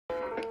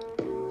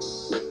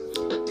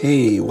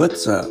Hey,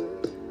 what's up?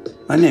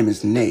 My name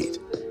is Nate,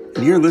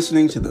 and you're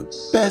listening to the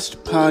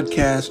best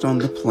podcast on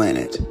the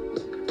planet.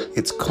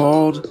 It's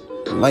called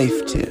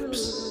Life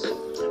Tips.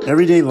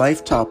 Everyday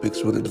life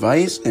topics with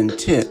advice and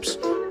tips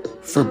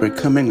for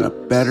becoming a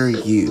better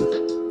you.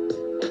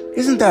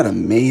 Isn't that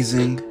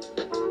amazing?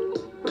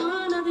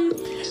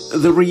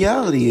 The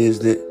reality is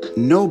that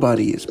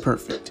nobody is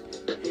perfect.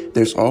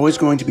 There's always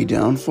going to be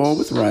downfall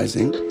with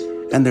rising,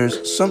 and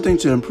there's something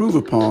to improve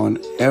upon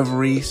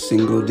every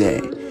single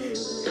day.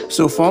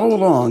 So follow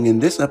along in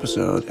this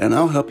episode, and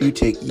I'll help you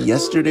take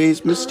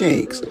yesterday's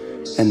mistakes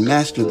and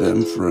master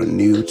them for a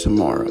new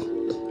tomorrow.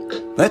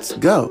 Let's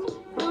go.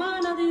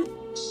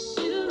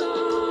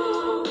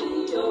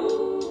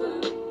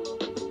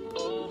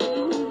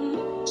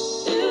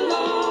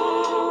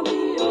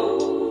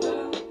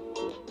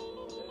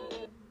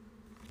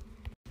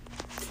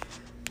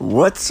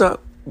 What's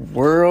up,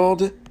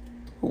 world?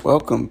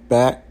 Welcome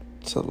back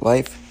to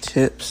Life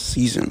Tips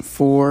Season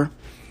 4.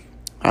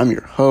 I'm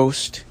your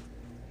host,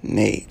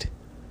 Nate.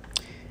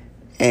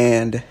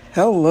 And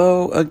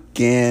hello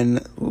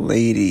again,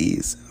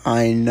 ladies.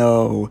 I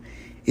know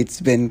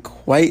it's been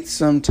quite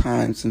some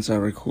time since I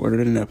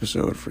recorded an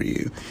episode for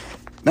you.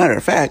 Matter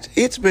of fact,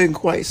 it's been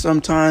quite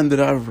some time that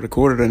I've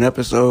recorded an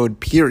episode,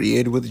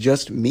 period, with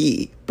just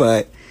me.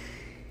 But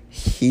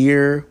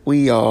here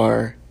we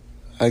are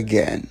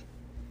again.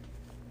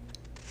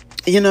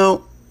 You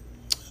know,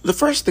 the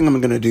first thing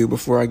I'm going to do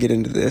before I get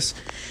into this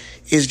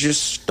is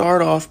just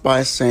start off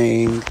by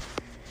saying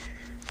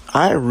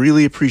I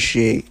really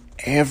appreciate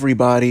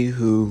everybody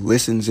who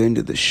listens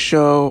into the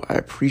show. I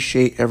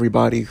appreciate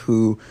everybody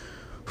who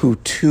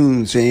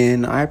tunes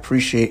in. I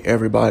appreciate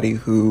everybody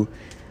who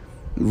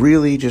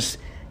really just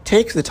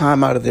takes the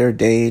time out of their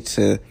day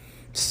to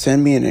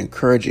send me an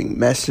encouraging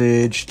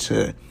message,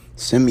 to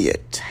send me a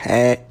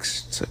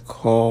text, to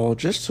call,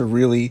 just to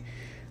really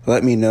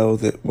let me know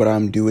that what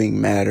I'm doing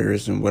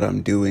matters and what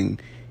I'm doing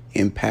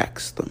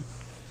impacts them.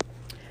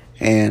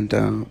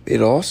 And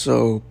it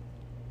also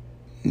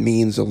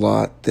means a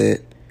lot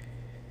that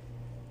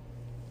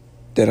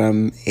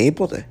I'm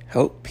able to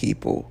help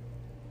people.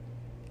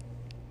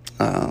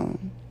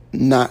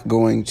 Not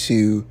going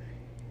to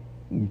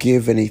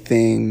give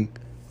anything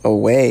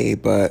away,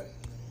 but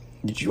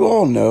did you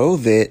all know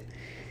that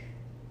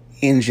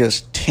in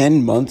just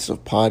 10 months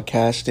of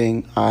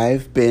podcasting,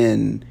 I've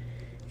been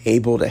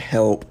able to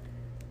help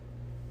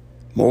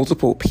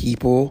multiple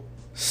people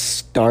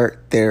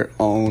start their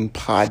own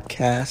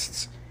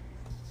podcasts?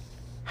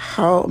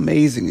 How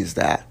amazing is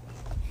that?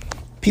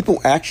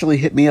 People actually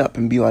hit me up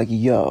and be like,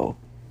 yo,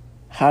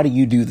 how do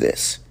you do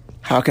this?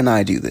 How can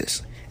I do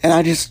this? And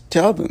I just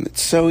tell them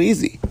it's so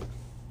easy.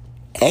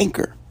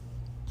 Anchor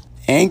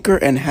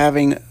and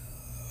having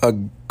a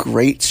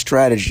great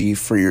strategy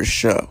for your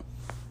show.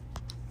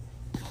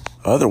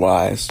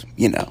 Otherwise,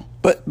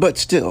 but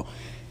still,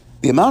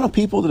 the amount of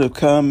people that have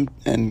come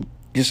and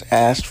just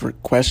asked for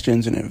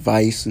questions and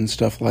advice and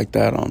stuff like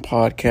that on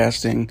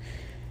podcasting,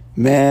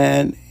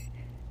 man,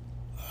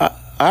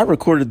 I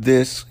recorded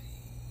this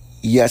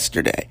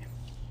yesterday,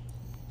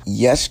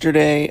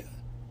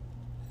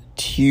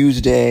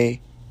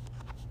 Tuesday,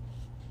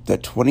 the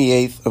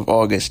 28th of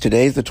August.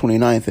 Today's the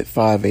 29th at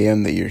 5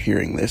 a.m. that you're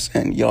hearing this.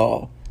 And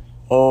y'all,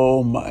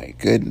 oh my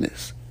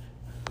goodness.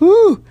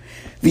 Whew,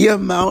 the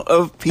amount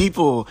of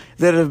people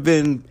that have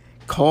been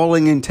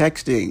calling and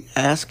texting,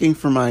 asking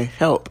for my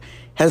help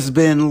has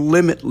been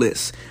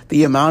limitless.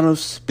 The amount of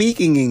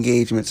speaking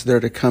engagements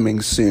that are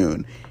coming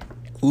soon,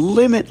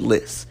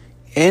 limitless,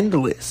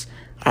 endless.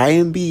 I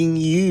am being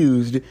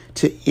used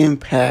to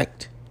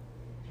impact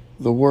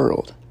the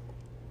world.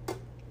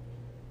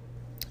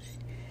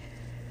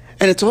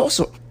 And it's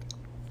also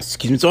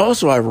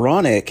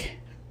ironic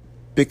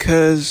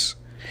because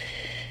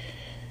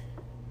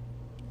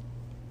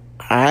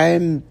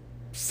I'm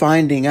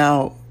finding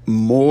out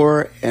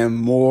more and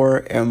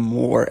more and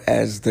more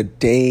as the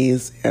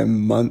days and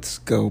months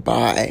go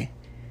by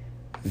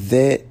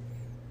that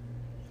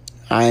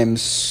I'm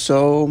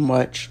so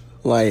much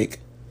like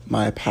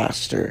my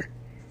pastor,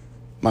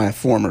 my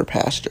former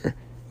pastor,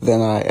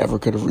 than I ever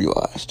could have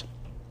realized.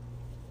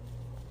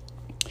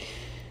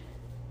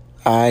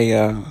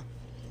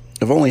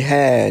 I've only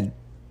had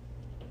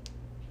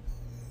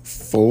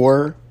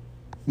 4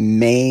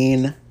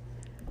 main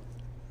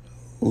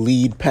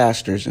lead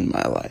pastors in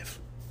my life.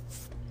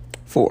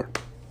 4.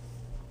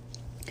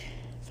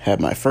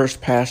 Had my first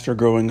pastor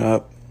growing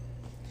up,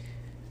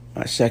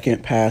 my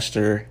second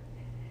pastor,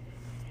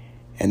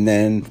 and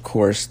then, of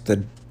course,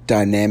 the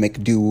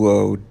dynamic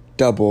duo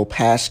double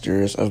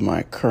pastors of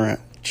my current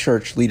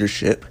church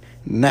leadership,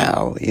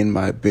 now in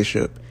my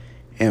bishop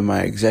and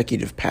my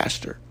executive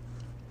pastor.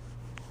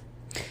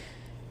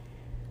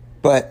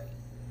 But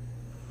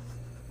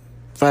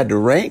if I had to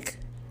rank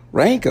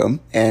them,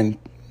 and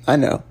I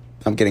know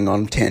I'm getting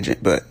on a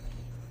tangent, but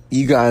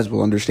you guys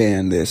will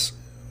understand this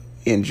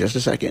in just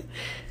a second.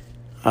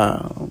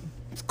 Of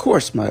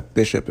course, my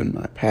bishop and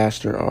my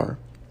pastor are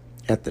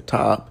at the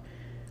top.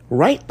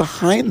 Right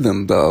behind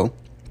them, though,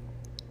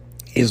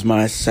 is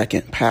my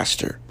second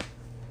pastor.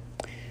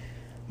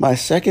 My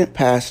second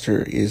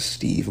pastor is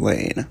Steve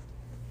Lane.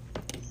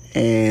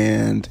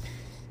 And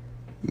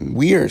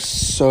we are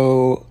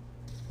so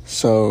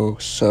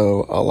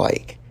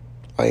alike.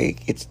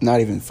 Like, it's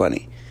not even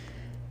funny.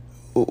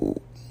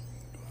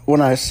 When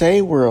I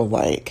say we're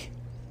alike,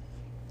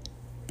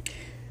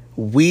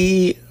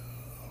 we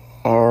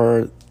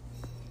are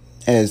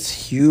as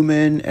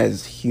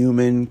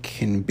human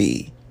can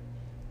be.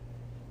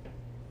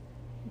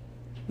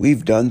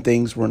 We've done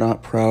things we're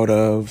not proud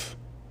of,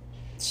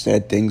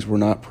 said things we're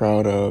not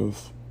proud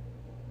of.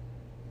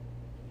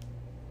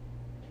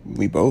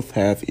 We both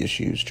have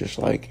issues just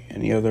like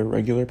any other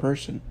regular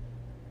person.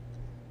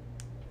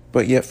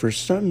 But yet, for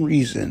some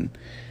reason,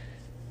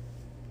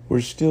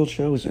 we're still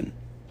chosen.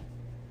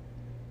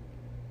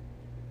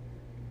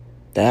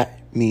 That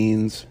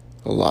means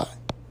a lot.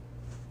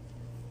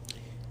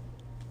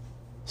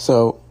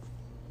 So,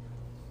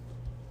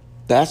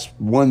 that's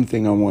one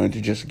thing I wanted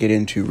to just get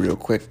into real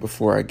quick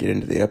before I get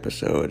into the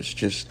episode. It's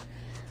just,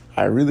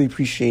 I really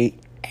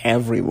appreciate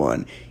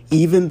everyone,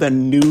 even the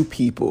new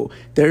people.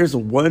 There's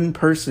one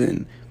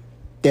person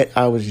that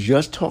I was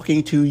just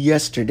talking to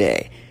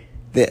yesterday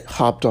that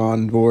hopped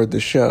on board the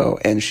show,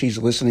 and she's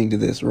listening to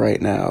this right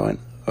now, and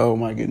oh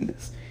my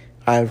goodness,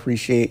 I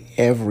appreciate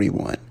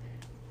everyone.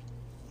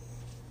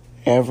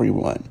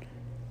 Everyone.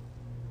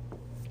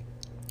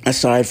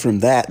 Aside from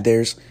that,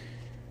 there's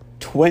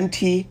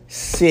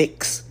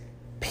 26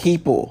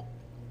 people.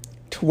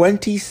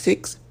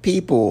 26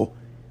 people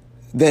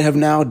that have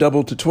now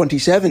doubled to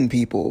 27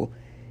 people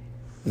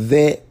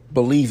that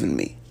believe in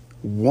me.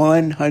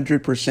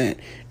 100%.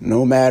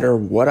 No matter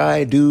what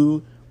I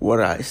do, what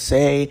I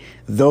say,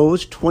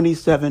 those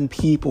 27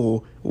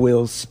 people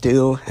will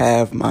still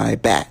have my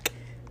back.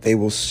 They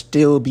will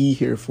still be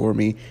here for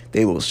me.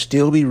 They will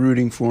still be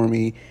rooting for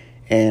me.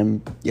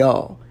 And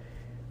y'all,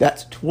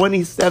 that's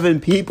 27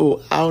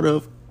 people out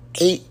of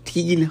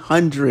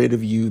 1,800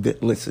 of you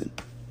that listen.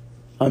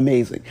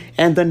 Amazing.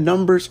 And the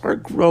numbers are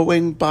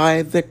growing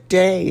by the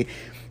day.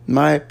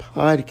 My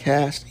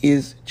podcast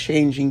is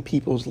changing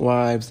people's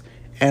lives,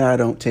 and I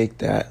don't take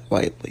that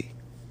lightly.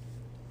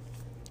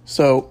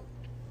 So,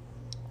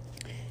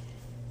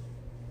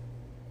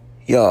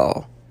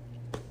 y'all,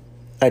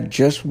 I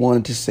just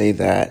wanted to say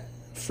that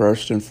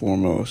first and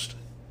foremost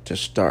to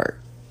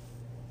start.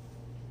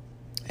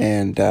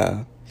 And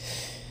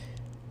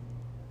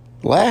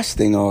last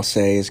thing I'll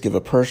say is give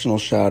a personal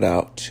shout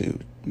out to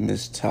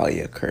Miss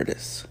Talia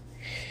Curtis.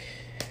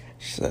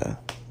 She's the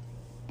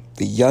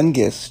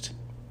youngest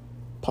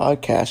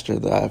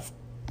podcaster that I've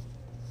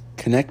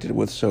connected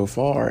with so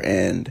far,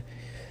 and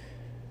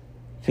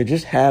to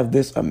just have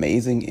this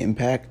amazing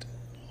impact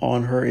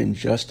on her in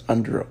just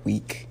under a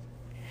week,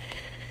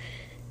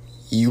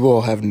 you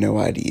all have no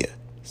idea.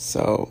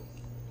 So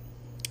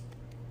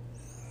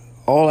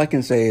all I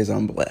can say is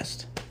I'm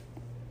blessed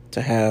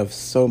to have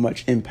so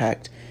much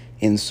impact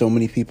in so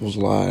many people's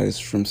lives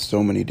from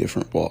so many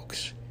different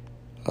walks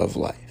of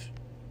life.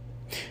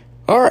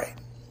 All right.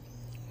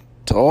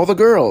 To all the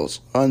girls,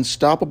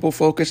 Unstoppable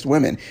Focused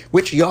Women,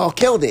 which y'all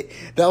killed it.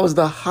 That was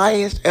the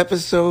highest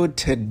episode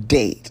to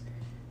date.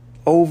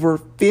 Over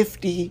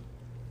 50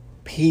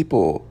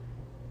 people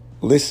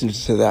listened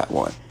to that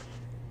one.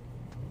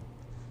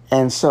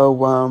 And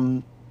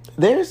so,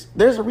 there's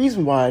a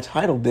reason why I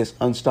titled this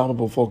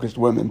Unstoppable Focused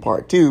Women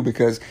Part 2,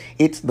 because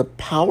it's the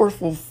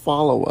powerful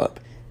follow-up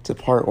to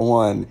Part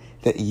 1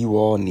 that you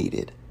all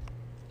needed.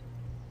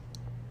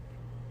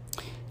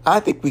 I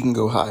think we can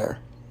go higher.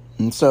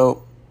 And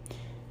so,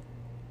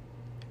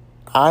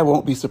 I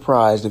won't be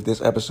surprised if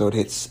this episode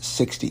hits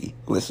 60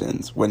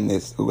 listens when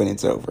it's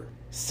over.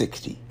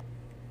 60.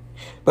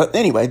 But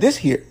anyway,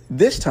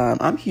 this time,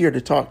 I'm here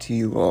to talk to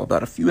you all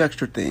about a few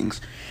extra things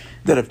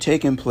that have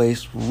taken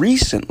place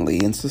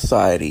recently in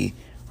society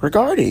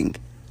regarding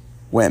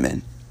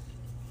women.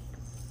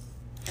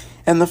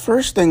 And the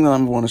first thing that I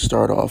want to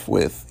start off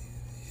with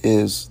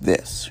is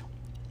this.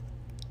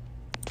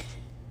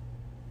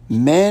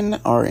 Men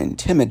are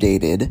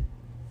intimidated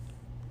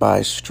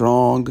by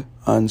strong,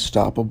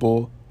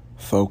 unstoppable,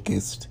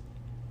 focused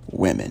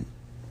women.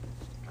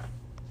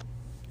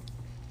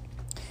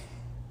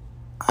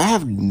 I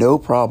have no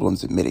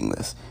problems admitting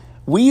this.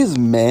 We as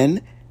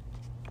men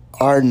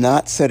are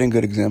not setting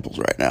good examples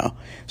right now.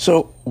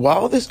 So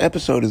while this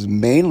episode is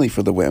mainly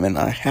for the women,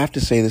 I have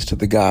to say this to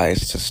the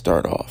guys to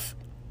start off.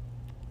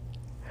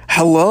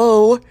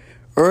 Hello,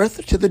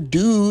 Earth to the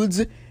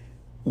dudes.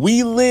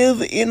 We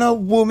live in a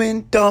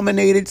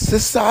woman-dominated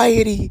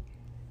society.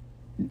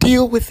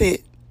 Deal with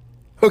it.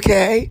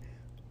 Okay?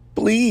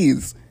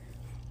 Please.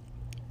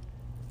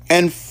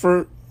 And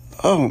for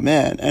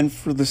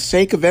the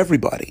sake of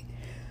everybody,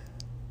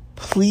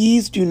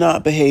 please do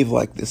not behave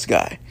like this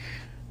guy.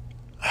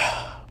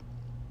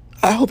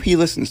 I hope he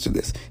listens to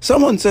this.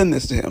 Someone send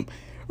this to him.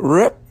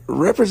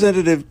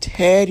 Representative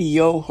Ted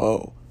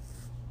Yoho.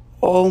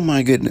 Oh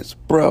my goodness,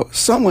 bro.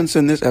 Someone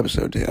send this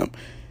episode to him.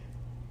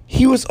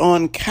 He was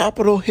on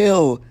Capitol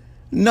Hill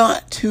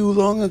not too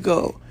long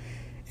ago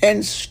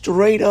and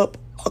straight up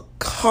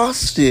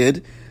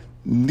accosted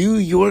New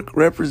York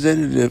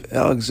Representative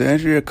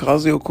Alexandria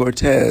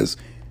Ocasio-Cortez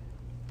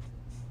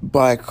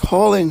by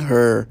calling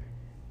her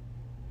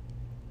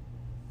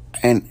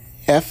an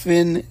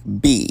effing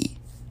B.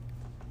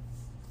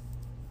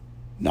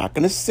 Not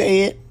gonna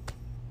say it,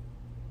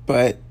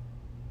 but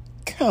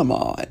come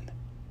on.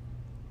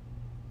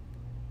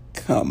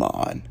 Come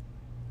on.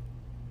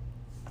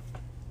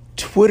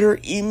 Twitter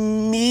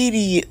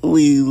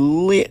immediately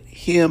lit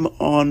him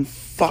on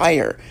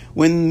fire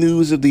when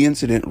news of the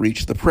incident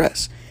reached the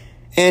press.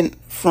 And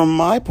from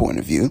my point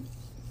of view,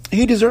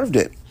 he deserved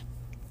it.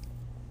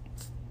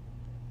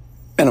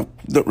 And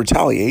the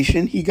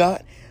retaliation he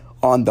got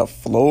on the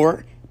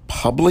floor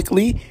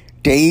publicly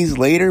days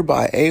later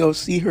by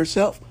AOC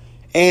herself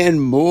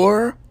and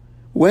more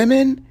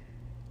women.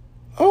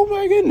 Oh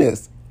my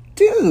goodness.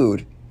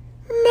 Dude,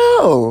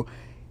 no.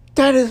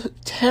 That is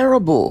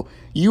terrible.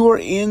 You are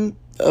in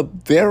a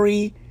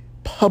very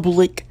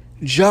public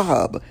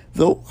job.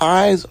 The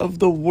eyes of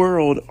the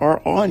world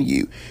are on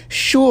you.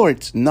 Sure,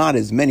 it's not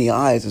as many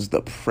eyes as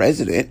the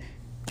president,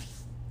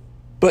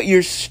 but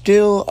you're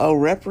still a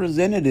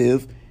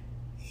representative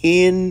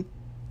in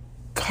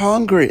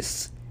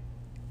Congress.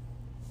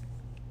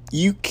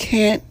 You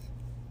can't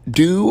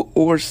do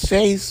or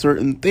say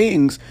certain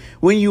things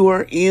when you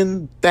are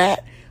in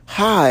that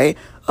high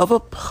of a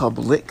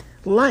public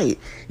light.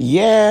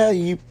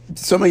 Yeah,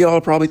 some of y'all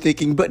are probably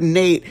thinking, but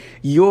Nate,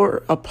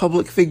 you're a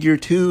public figure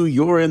too.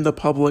 You're in the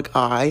public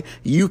eye.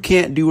 You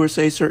can't do or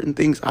say certain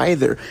things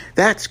either.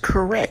 That's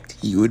correct.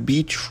 You would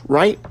be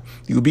right.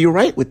 You would be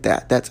right with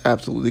that. That's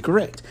absolutely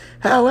correct.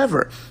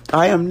 However,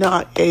 I am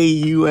not a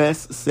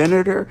U.S.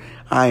 senator.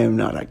 I am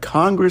not a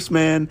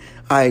congressman.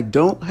 I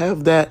don't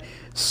have that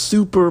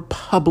super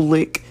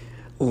public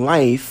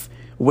life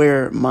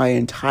where my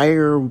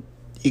entire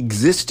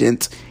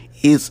existence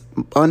is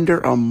under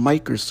a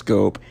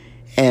microscope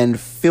and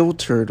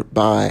filtered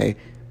by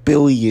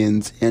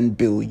billions and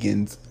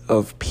billions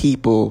of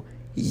people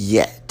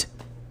yet.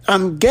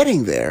 I'm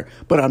getting there,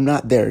 but I'm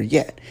not there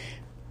yet.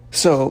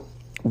 So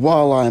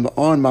while I'm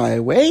on my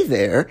way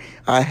there,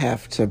 I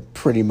have to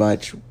pretty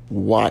much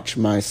watch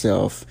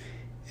myself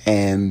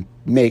and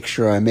make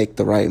sure I make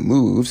the right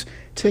moves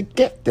to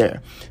get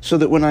there, so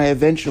that when I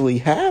eventually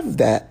have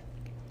that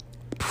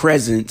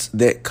presence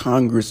that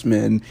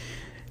congressmen,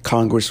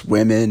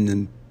 congresswomen,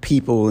 and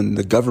people in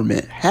the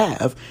government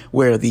have,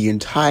 where the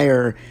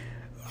entire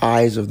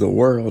eyes of the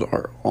world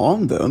are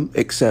on them,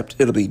 except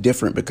it'll be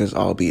different because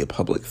I'll be a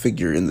public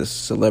figure in the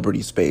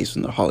celebrity space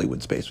and the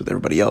Hollywood space with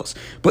everybody else.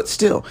 But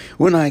still,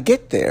 when I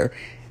get there,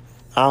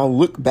 I'll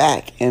look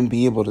back and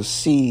be able to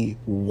see,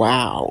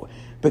 wow,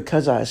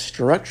 because I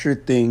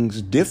structured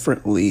things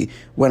differently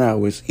when I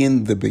was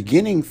in the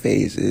beginning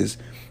phases,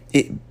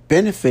 it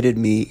benefited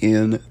me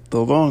in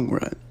the long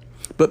run.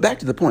 But back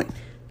to the point,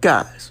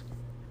 guys,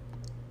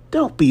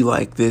 don't be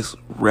like this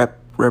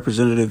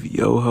Representative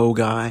Yoho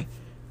guy.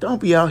 Don't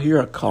be out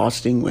here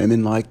accosting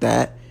women like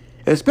that,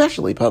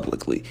 especially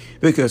publicly,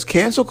 because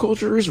cancel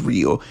culture is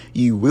real.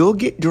 You will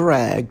get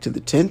dragged to the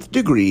 10th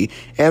degree.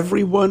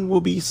 Everyone will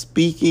be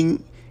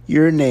speaking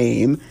your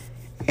name,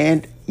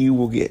 and you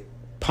will get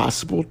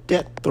possible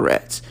death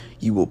threats.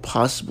 You will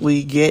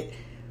possibly get,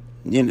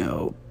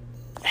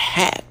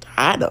 hacked.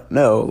 I don't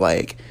know.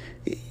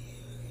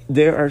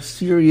 There are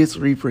serious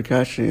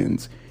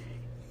repercussions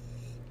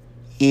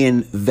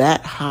in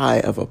that high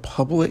of a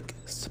public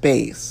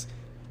space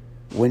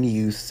when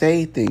you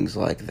say things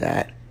like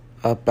that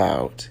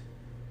about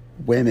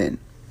women.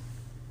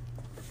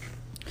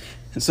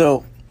 And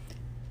so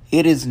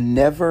it is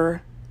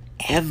never,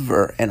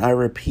 ever, and I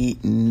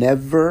repeat,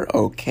 never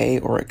okay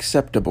or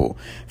acceptable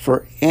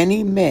for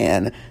any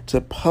man to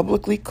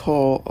publicly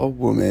call a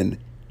woman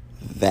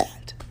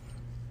that.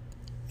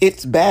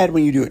 It's bad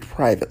when you do it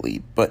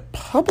privately, but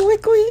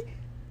publicly,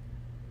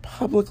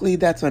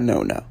 that's a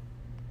no-no.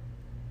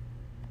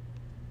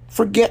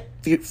 Forget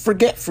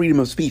freedom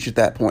of speech at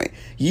that point.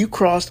 You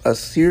crossed a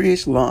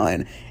serious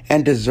line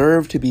and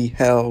deserve to be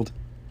held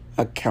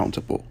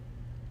accountable.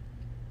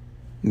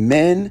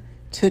 Men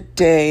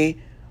today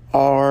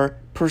are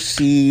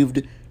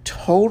perceived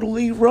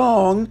totally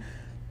wrong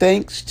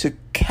thanks to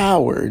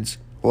cowards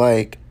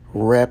like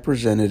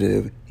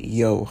Representative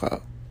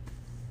Yoho.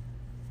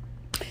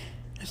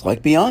 It's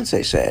like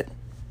Beyonce said,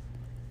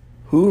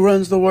 who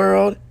runs the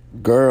world?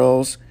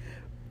 Girls.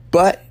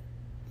 But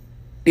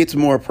it's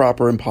more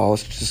proper and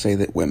polished to say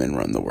that women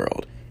run the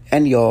world.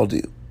 And y'all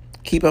do.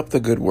 Keep up the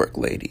good work,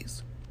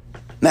 ladies.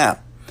 Now,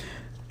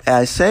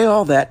 I say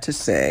all that to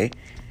say,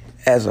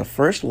 as a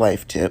first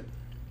life tip,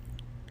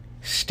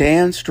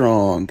 stand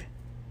strong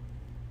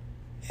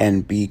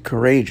and be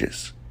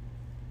courageous.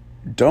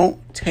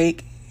 Don't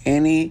take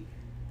any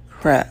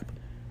crap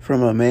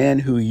from a man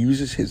who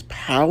uses his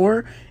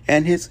power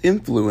and his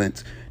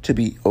influence to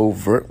be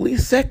overtly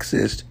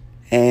sexist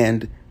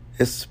and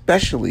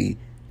especially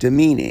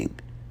demeaning.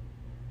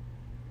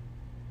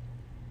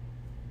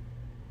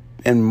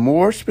 And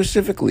more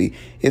specifically,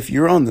 if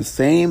you're on the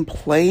same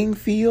playing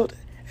field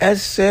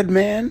as said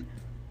man,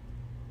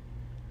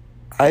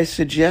 I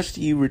suggest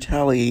you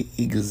retaliate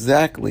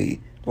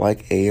exactly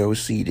like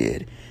AOC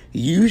did.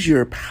 Use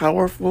your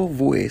powerful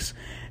voice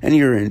and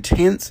your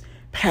intense,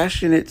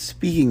 passionate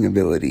speaking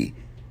ability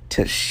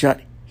to shut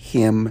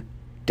him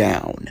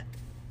down.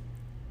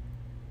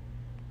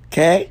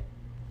 Okay?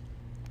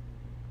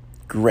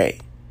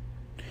 Great.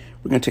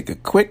 We're going to take a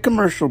quick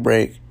commercial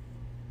break,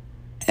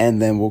 and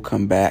then we'll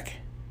come back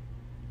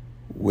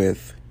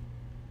with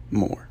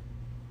more.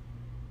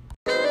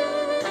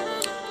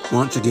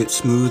 Want to get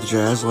smooth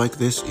jazz like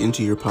this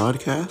into your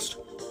podcast?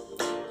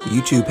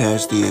 YouTube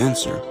has the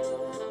answer.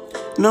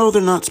 No, they're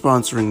not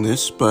sponsoring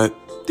this, but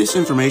this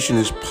information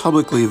is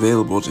publicly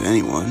available to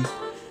anyone.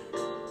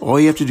 All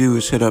you have to do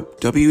is hit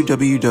up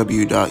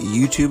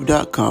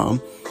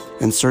www.youtube.com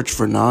and search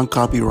for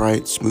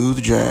non-copyright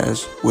smooth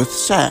jazz with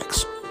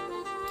sax.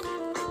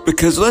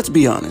 Because let's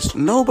be honest,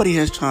 nobody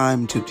has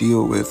time to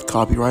deal with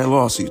copyright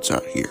lawsuits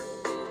out here.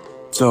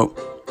 So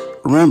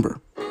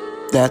remember,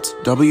 that's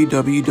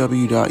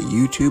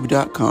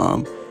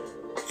www.youtube.com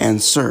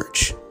and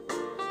search.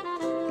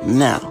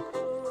 Now,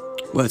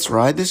 let's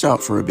ride this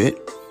out for a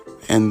bit,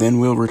 and then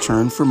we'll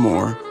return for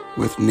more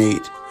with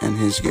Nate and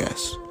his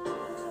guests.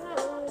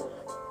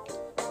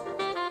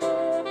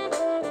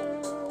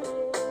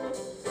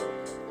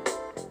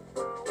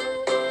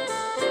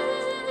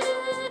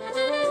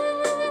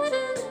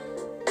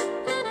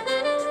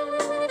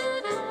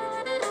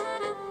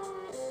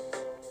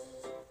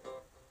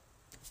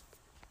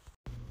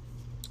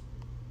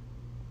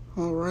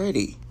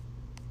 Alrighty.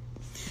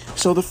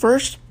 So the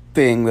first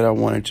thing that I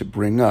wanted to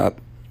bring up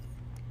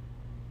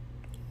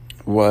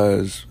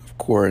was, of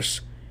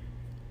course,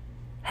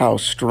 how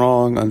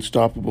strong,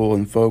 unstoppable,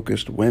 and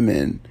focused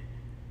women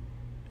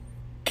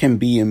can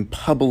be in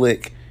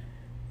public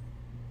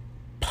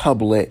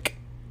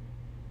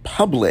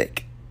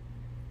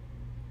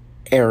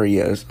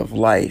areas of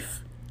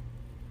life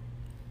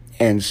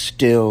and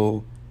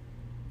still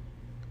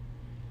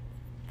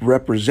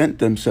represent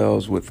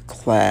themselves with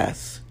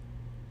class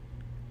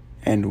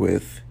and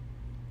with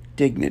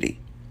dignity.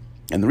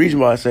 And the reason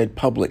why I said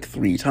public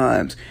 3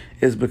 times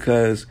is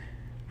because,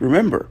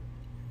 remember,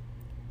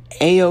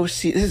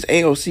 AOC, this is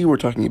AOC we're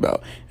talking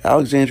about,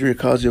 Alexandria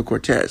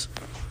Ocasio-Cortez.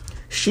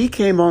 She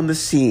came on the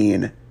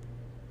scene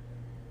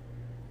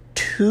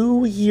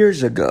 2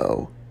 years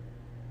ago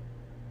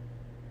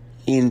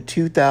in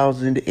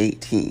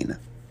 2018.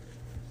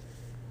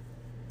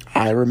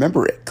 I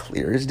remember it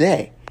clear as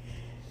day.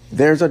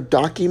 There's a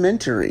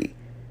documentary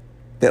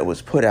that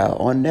was put out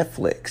on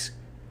Netflix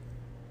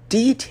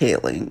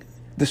detailing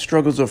the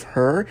struggles of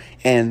her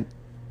and,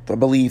 I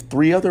believe,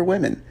 3 other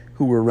women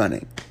who were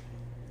running.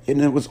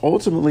 And it was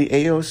ultimately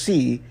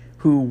AOC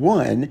who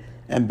won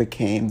and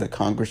became the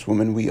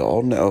congresswoman we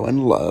all know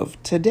and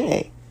love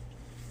today.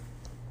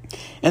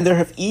 And there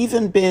have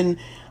even been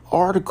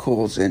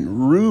articles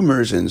and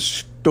rumors and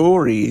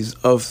stories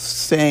of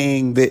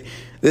saying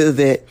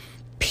that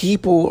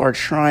people are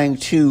trying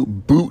to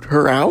boot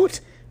her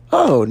out.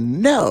 Oh,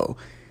 no.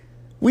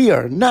 We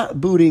are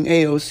not booting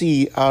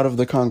AOC out of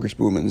the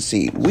congresswoman's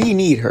seat. We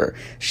need her.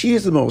 She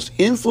is the most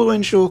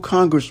influential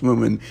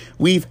congresswoman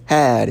we've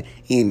had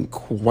in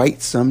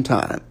quite some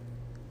time,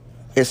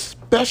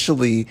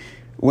 especially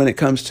when it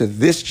comes to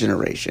this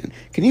generation.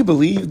 Can you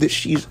believe that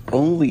she's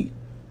only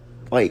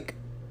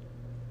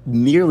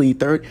nearly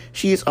 30?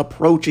 She is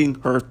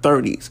approaching her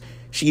 30s.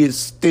 She is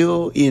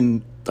still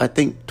in, I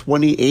think,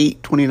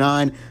 28,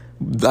 29,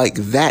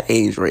 that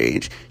age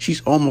range.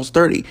 She's almost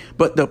 30.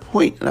 But the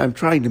point that I'm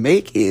trying to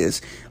make is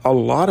a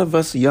lot of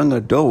us young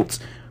adults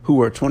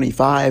who are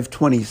 25,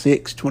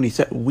 26,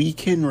 27, we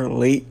can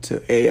relate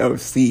to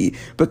AOC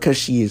because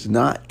she is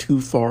not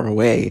too far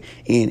away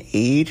in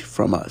age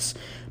from us.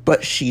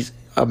 But she's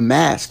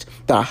amassed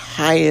the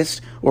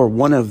highest, or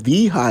one of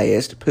the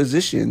highest,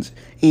 positions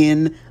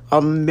in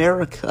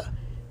America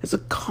as a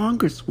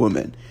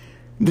congresswoman.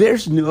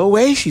 There's no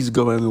way she's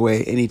going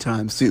away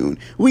anytime soon.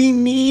 We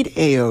need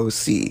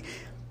AOC.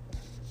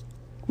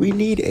 We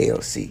need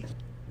AOC.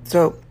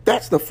 So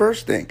that's the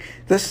first thing.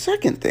 The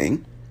second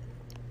thing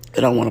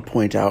that I want to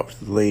point out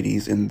to the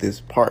ladies in this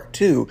part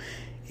too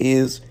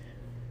is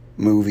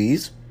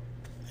movies,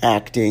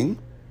 acting,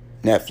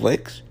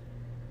 Netflix,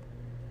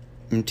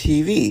 and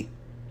TV,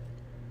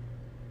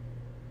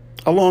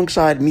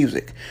 alongside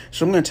music.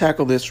 So I'm going to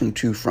tackle this from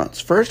 2 fronts.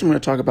 First, I'm going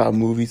to talk about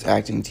movies,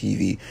 acting,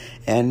 TV,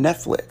 and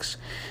Netflix.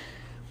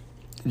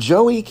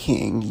 Joey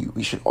King,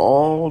 we should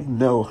all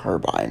know her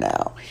by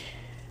now.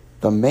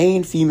 The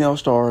main female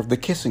star of The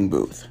Kissing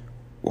Booth,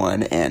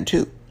 1 and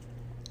 2.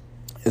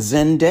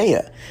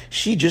 Zendaya,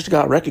 she just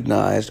got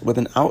recognized with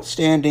an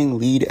Outstanding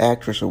Lead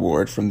Actress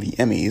Award from the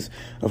Emmys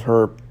of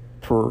her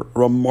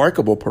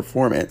remarkable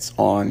performance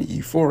on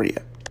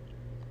Euphoria.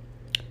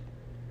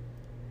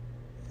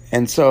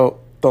 And so,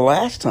 the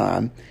last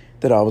time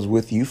that I was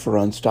with you for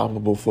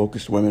Unstoppable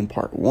Focused Women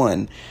Part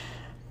 1,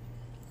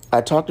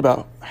 I talked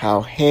about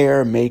how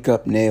hair,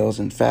 makeup, nails,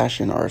 and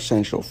fashion are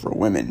essential for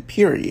women,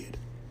 period.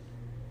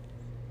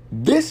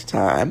 This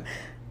time,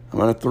 I'm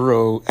going to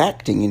throw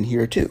acting in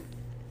here too.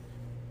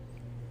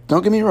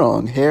 Don't get me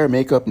wrong, hair,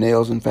 makeup,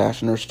 nails, and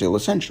fashion are still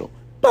essential.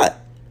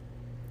 But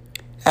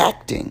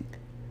acting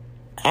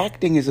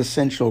is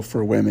essential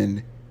for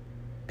women,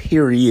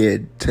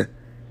 period.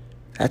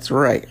 That's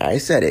right, I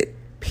said it.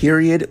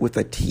 Period with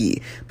a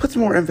T. Puts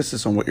more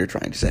emphasis on what you're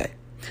trying to say.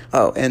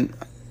 Oh, and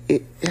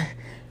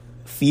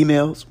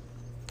females,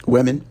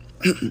 women,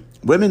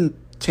 women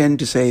tend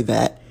to say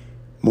that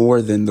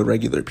more than the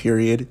regular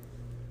period,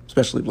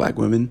 especially black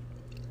women.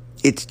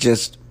 It's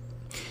just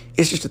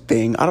a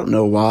thing. I don't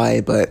know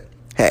why, but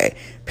hey,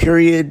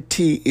 period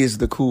T is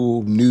the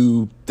cool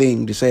new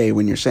thing to say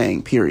when you're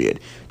saying period.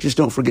 Just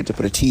don't forget to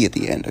put a T at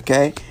the end,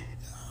 okay?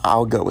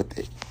 I'll go with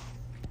it.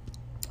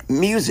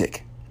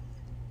 Music.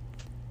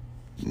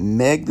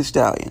 Megan Thee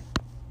Stallion.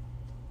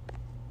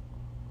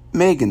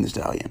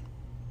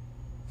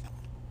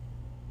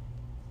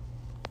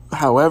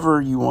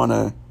 However you want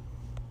to,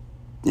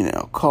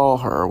 call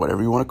her,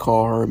 whatever you want to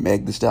call her,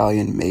 Megan Thee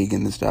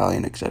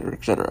Stallion, etc.,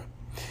 etc.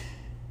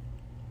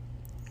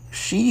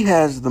 She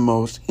has the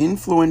most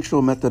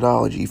influential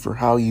methodology for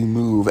how you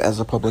move as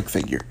a public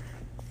figure.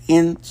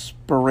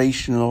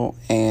 Inspirational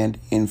and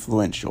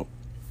influential.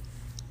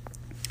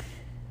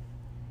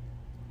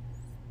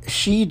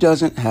 She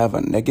doesn't have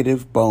a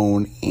negative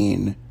bone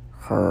in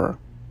her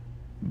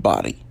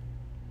body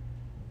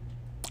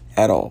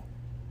at all.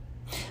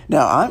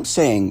 Now, I'm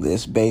saying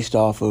this based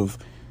off of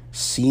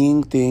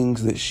seeing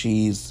things that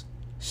she's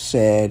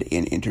said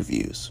in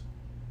interviews.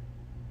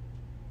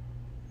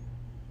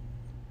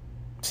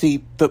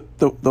 See,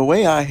 the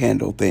way I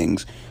handle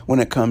things when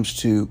it comes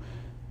to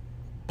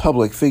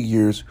public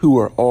figures who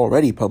are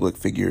already public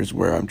figures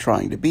where I'm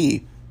trying to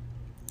be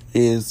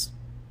is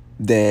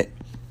that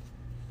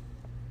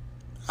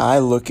I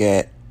look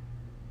at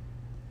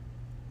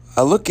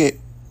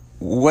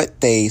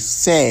what they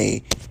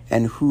say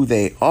and who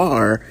they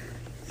are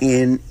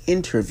in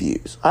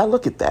interviews. I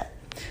look at that.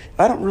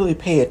 I don't really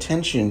pay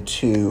attention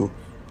to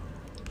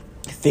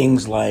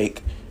things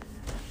like,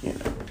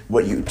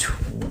 what you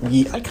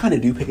tweet. I kind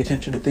of do pay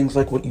attention to things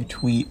like what you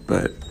tweet,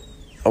 but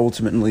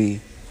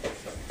ultimately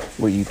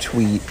what you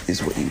tweet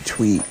is what you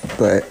tweet.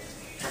 But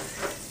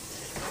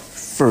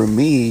for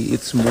me,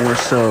 it's more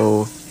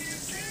so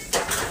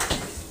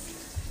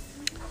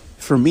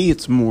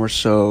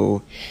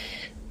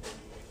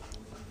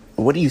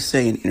what do you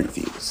say in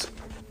interviews?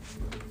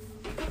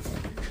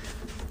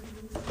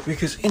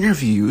 Because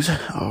interviews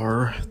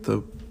are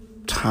the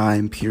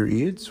time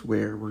periods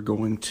where we're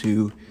going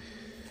to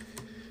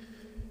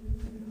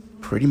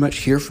pretty much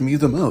hear from you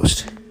the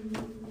most.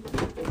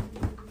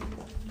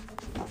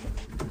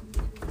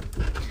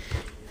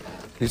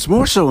 It's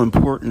more so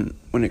important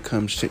when it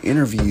comes to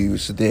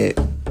interviews that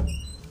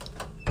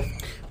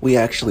we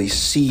actually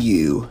see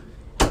you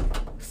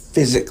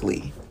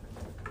physically.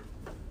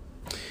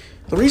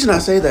 The reason I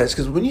say that is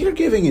because when you're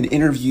giving an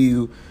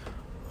interview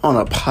on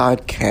a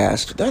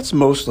podcast, that's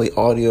mostly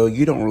audio.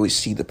 You don't really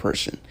see the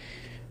person.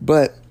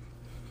 But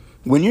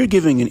when you're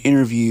giving an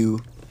interview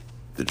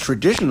the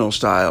traditional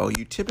style,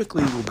 you'll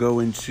typically go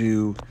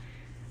into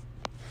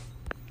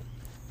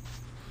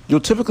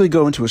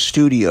a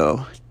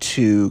studio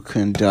to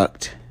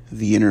conduct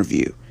the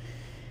interview.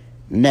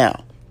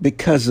 Now,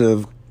 because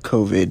of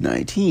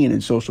COVID-19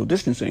 and social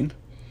distancing,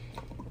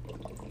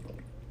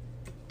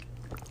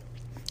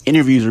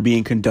 interviews are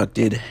being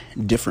conducted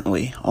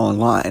differently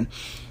online.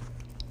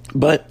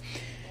 But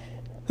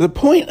the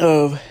point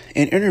of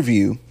an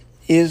interview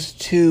is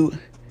to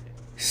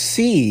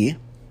see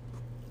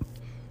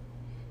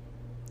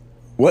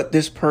what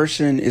this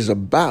person is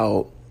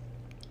about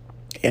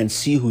and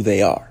see who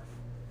they are.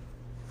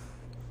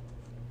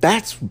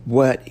 That's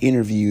what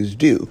interviews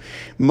do.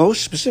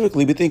 Most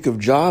specifically, we think of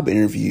job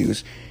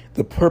interviews.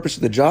 The purpose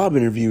of the job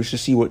interview is to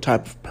see what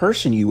type of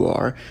person you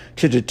are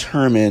to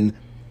determine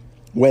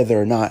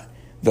whether or not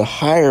the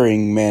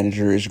hiring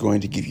manager is going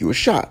to give you a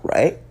shot,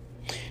 right?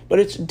 But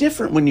it's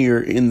different when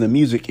you're in the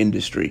music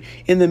industry.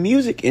 In the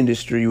music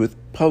industry, with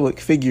public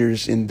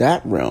figures in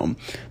that realm,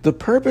 the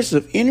purpose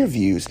of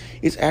interviews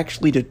is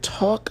actually to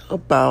talk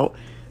about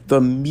the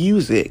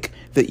music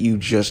that you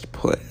just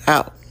put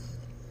out.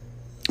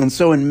 And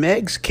so in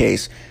Meg's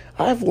case,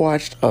 I've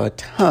watched a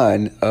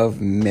ton of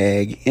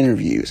Meg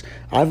interviews.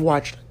 I've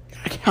watched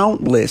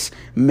countless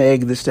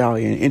Meg Thee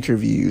Stallion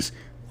interviews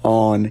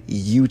on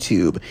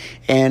YouTube.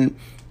 And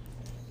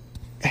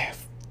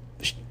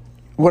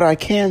what I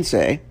can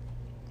say,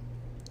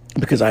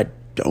 because I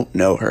don't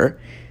know her,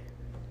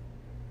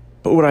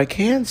 but what I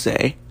can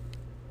say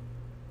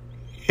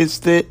is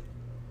that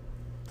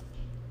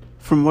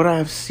from what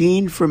I've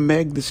seen from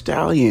Meg Thee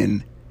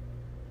Stallion,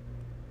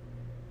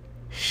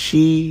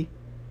 she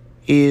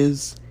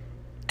is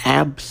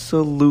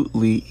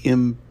absolutely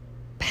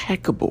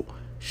impeccable.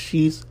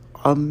 She's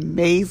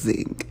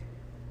amazing.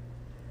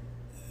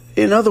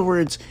 In other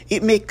words,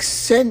 it makes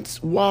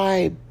sense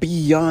why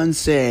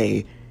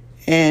Beyonce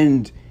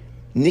and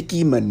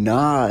Nicki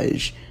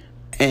Minaj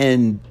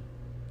and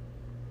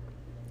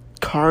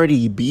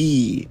Cardi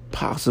B,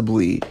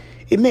 possibly,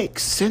 It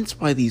makes sense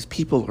why these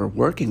people are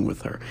working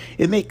with her.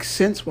 It makes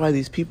sense why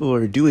these people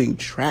are doing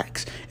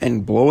tracks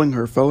and blowing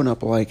her phone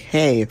up like,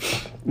 hey,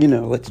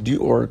 let's do,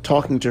 or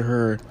talking to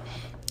her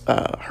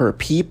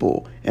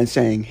people and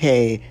saying,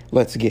 hey,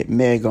 let's get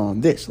Meg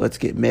on this. Let's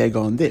get Meg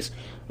on this.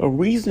 A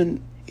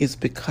reason is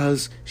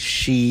because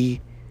she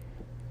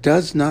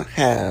does not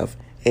have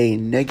a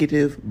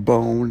negative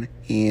bone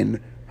in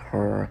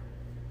her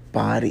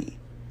body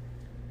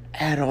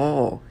at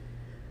all.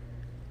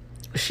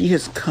 She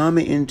has come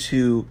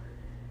into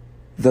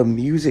the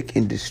music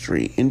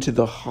industry, into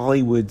the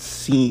Hollywood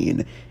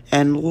scene,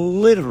 and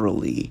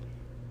literally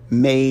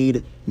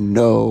made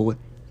no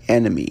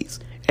enemies.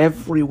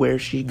 Everywhere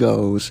she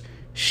goes,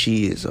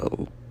 she is a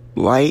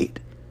light,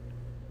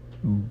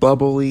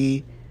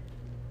 bubbly,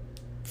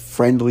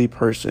 friendly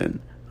person.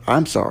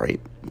 I'm sorry,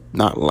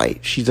 not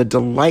light. She's a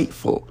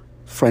delightful,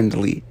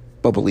 friendly,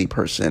 bubbly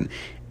person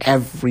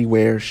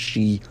everywhere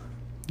she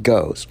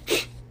goes.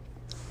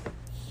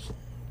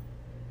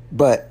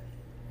 But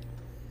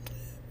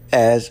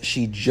as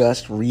she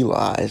just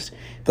realized,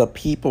 the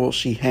people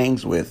she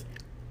hangs with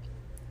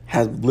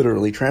have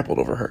literally trampled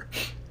over her.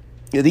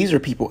 These are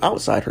people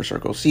outside her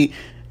circle. See,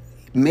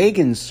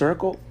 Megan's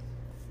circle,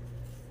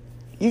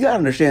 you got to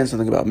understand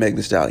something about Meg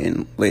Thee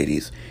Stallion,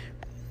 ladies.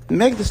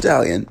 Meg Thee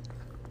Stallion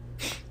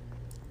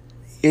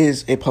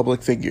is a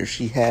public figure.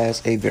 She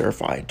has a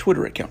verified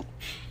Twitter account.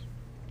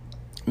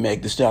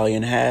 Meg Thee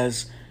Stallion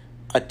has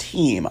a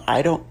team.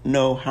 I don't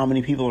know how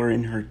many people are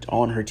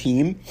on her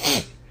team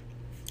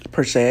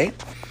per se,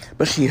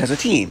 but she has a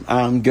team.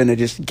 I'm gonna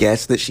just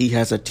guess that she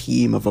has a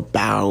team of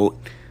about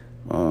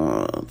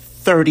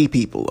 30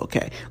 people.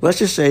 Okay, let's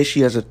just say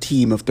she has a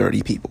team of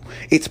 30 people.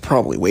 It's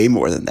probably way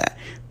more than that,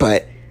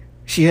 but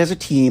she has a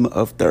team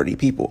of 30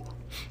 people.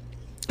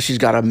 She's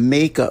got a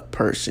makeup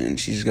person.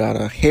 She's got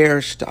a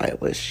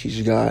hairstylist.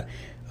 She's got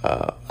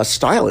a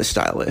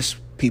stylist,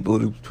 people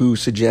who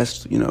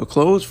suggest,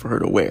 clothes for her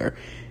to wear.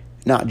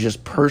 Not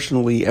just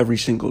personally every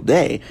single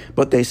day,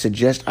 but they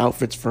suggest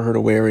outfits for her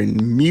to wear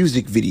in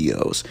music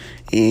videos,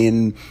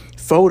 in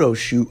photo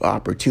shoot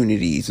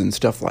opportunities and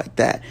stuff like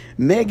that.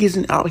 Meg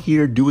isn't out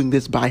here doing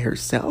this by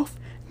herself.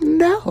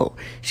 No,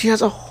 she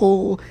has a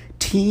whole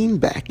team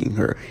backing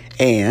her.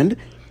 And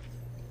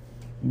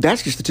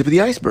that's just the tip of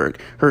the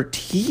iceberg. Her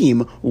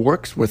team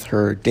works with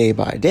her day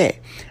by day.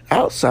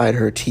 Outside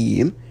her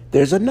team,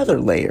 there's another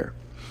layer.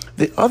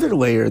 The other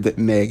layer that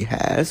Meg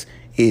has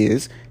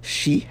is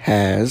she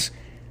has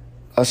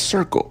a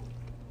circle.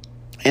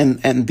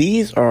 And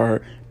these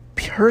are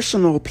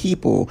personal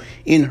people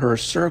in her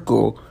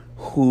circle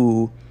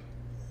who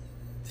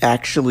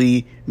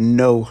actually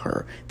know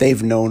her.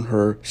 They've known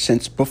her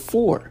since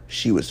before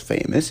she was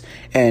famous,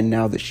 and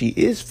now that she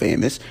is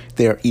famous,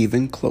 they're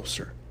even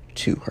closer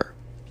to her.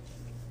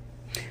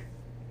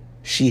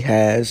 She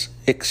has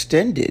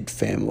extended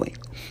family.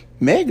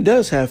 Meg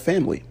does have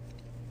family.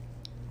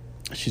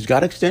 She's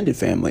got extended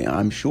family,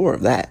 I'm sure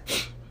of that.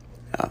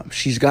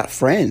 She's got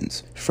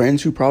friends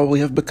who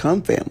probably have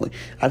become family.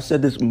 I've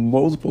said this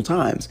multiple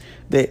times,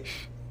 that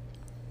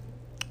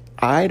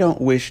I don't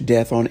wish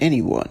death on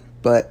anyone,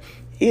 but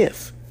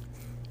if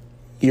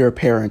your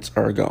parents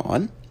are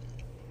gone,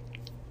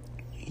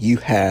 you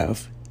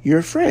have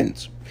your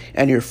friends,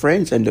 and your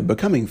friends end up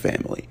becoming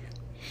family.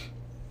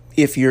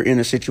 If you're in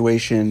a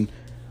situation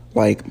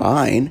like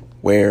mine,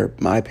 where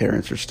my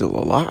parents are still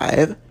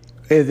alive,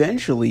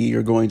 eventually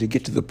you're going to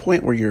get to the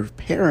point where your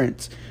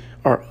parents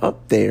are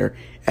up there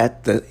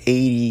at the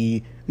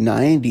 80s,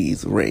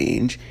 90s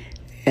range,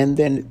 and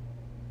then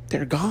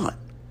they're gone.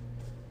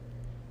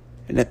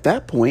 And at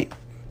that point,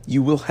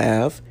 you will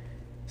have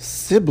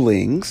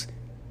siblings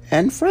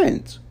and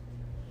friends.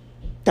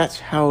 That's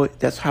how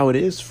it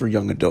is for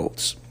young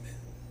adults.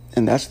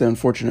 And that's the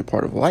unfortunate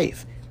part of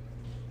life.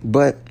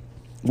 But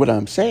what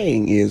I'm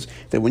saying is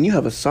that when you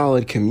have a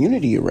solid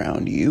community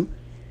around you,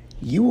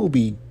 you will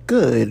be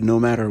good no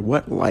matter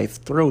what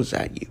life throws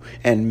at you.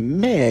 And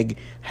Meg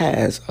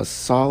has a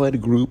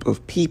solid group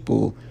of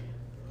people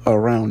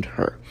around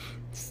her.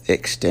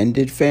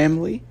 Extended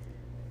family,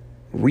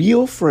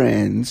 real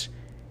friends,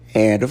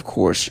 and of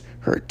course,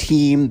 her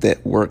team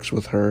that works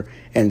with her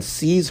and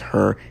sees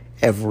her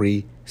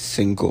every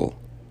single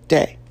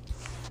day.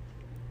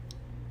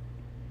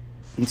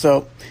 And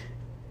so,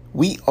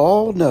 we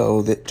all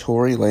know that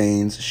Tory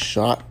Lanez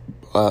shot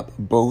up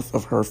both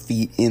of her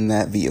feet in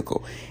that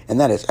vehicle. And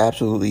that is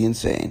absolutely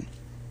insane.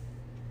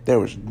 There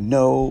was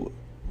no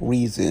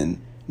reason,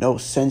 no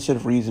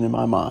sensitive reason in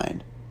my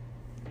mind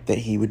that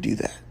he would do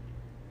that.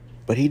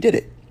 But he did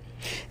it.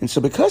 And so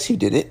because he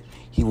did it,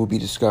 he will be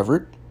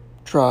discovered,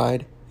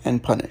 tried,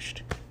 and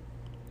punished.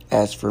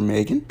 As for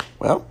Megan,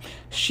 well,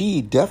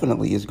 she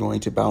definitely is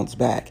going to bounce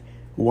back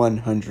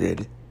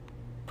 100%.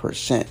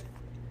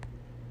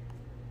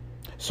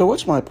 So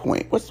what's my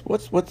point? What's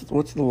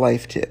the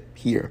life tip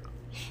here?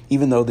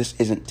 Even though this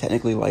isn't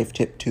technically life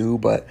tip 2,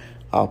 but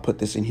I'll put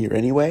this in here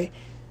anyway.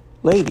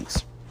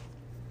 Ladies,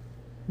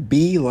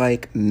 be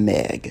like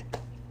Meg.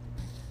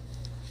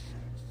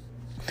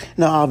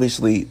 Now,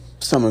 obviously,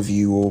 some of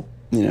you will,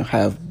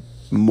 have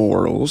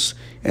morals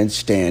and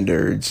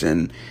standards,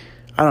 and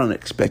I don't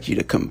expect you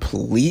to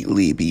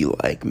completely be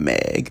like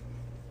Meg.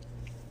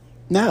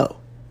 No.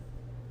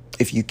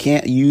 If you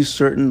can't use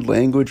certain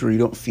language or you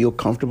don't feel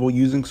comfortable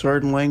using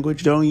certain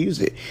language, don't use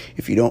it.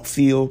 If you don't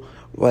feel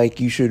like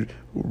you should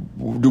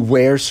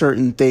wear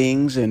certain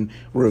things and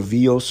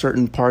reveal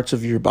certain parts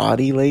of your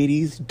body,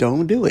 ladies,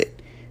 don't do it.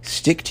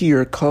 Stick to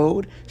your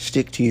code,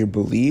 stick to your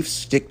beliefs,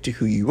 stick to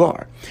who you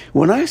are.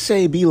 When I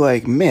say be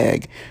like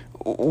Meg,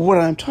 what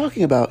I'm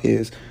talking about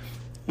is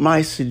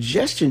my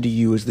suggestion to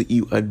you is that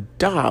you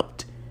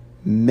adopt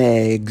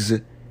Meg's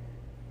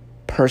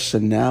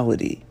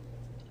personality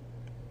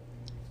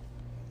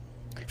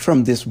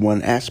from this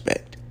one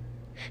aspect.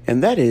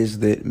 And that is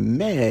that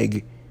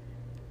Meg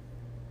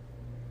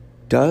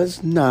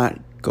does not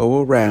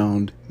go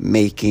around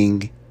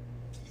making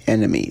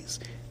enemies.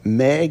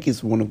 Meg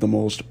is one of the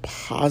most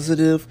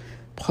positive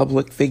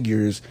public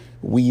figures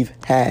we've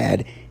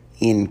had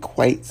in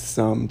quite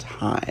some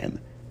time.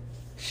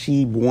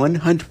 She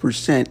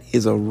 100%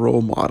 is a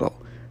role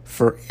model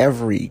for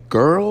every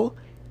girl,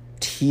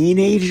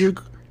 teenager,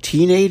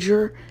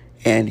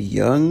 and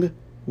young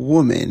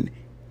woman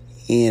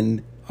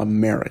in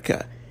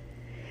America.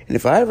 And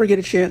if I ever get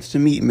a chance to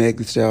meet Meg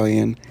Thee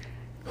Stallion,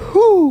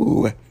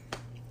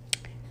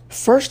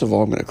 first of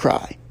all, I'm going to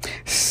cry.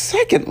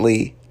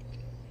 Secondly,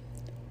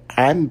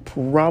 I'm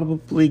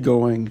probably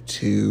going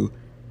to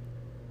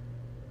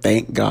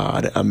thank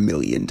God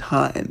 1,000,000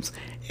 times.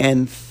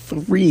 And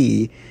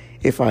 3,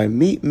 if I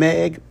meet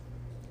Meg,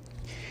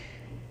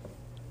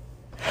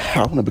 I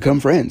want to become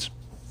friends.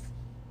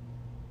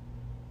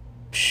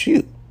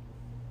 Shoot.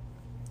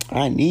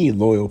 I need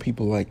loyal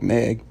people like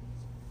Meg.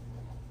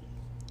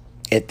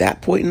 At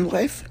that point in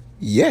life,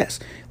 yes.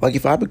 Like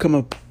if I become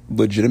a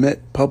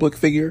legitimate public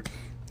figure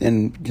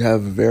and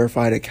have a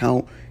verified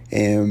account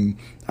and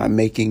I'm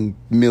making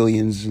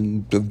millions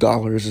of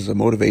dollars as a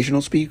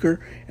motivational speaker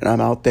and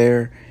I'm out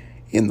there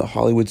in the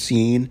Hollywood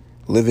scene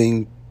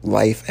living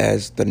life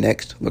as the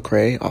next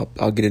Lecrae,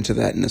 I'll get into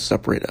that in a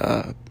separate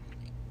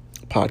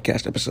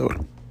podcast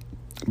episode.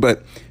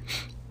 But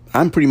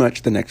I'm pretty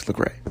much the next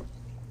Lecrae.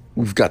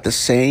 We've got the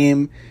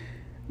same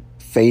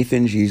faith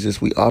in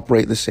Jesus. We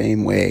operate the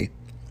same way.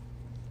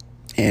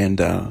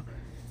 And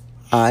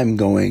I'm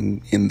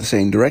going in the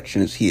same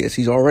direction as he is.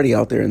 He's already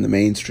out there in the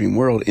mainstream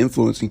world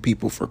influencing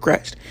people for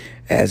Christ,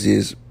 as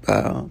is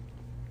my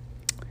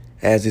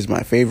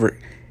favorite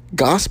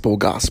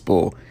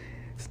gospel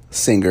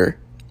singer.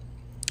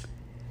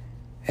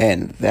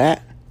 And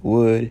that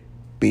would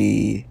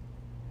be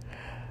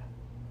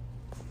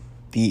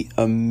the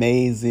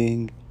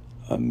amazing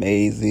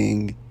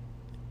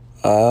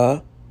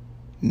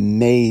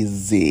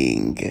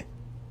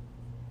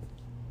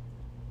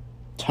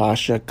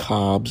Tasha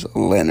Cobbs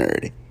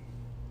Leonard.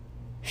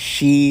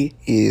 She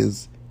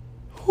is,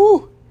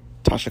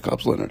 Tasha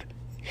Cobbs Leonard.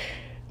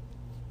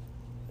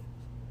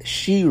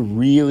 She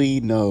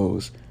really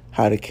knows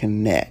how to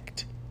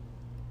connect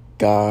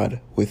God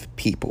with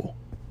people.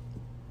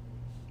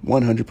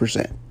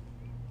 100%.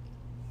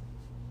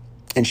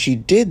 And she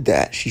did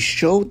that. She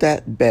showed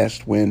that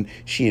best when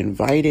she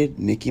invited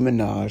Nicki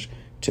Minaj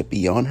to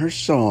be on her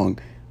song,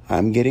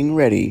 I'm Getting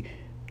Ready,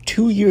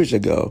 2 years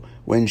ago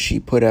when she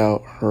put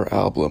out her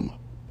album,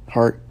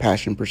 Heart,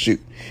 Passion, Pursuit.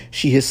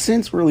 She has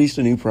since released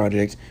a new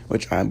project,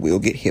 which I will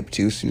get hip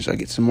to as soon as I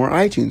get some more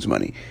iTunes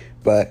money.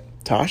 But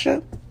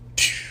Tasha,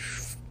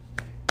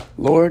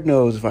 Lord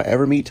knows if I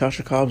ever meet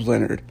Tasha Cobbs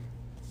Leonard,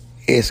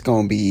 it's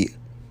gonna be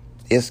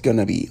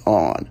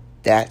on.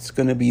 That's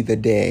gonna be the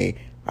day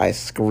I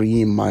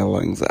scream my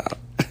lungs out.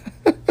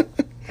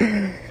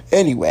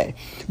 Anyway,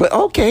 but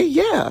okay,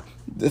 yeah.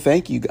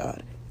 Thank you,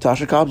 God.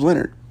 Tasha Cobbs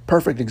Leonard,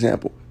 perfect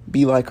example.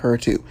 Be like her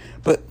too.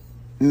 But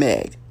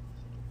Meg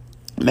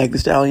Thee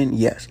Stallion,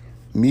 yes.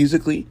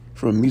 Musically,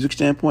 from a music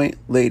standpoint,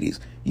 ladies,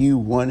 you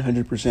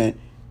 100%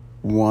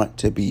 want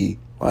to be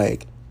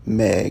like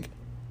Meg,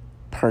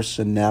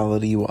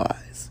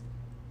 personality-wise.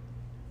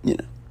 You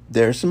know,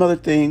 there are some other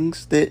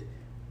things that,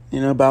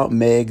 about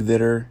Meg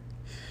that are,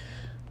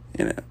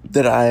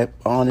 that I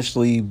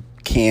honestly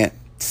can't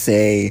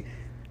say,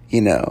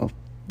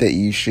 that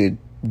you should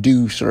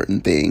do certain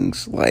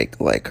things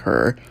like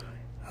her.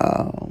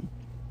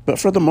 But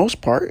for the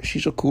most part,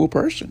 she's a cool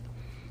person.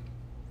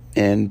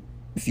 And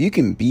if you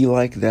can be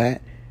like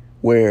that,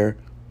 where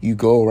you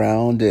go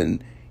around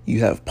and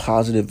you have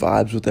positive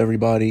vibes with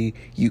everybody,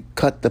 you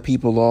cut the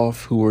people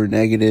off who are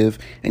negative,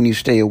 and you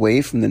stay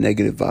away from the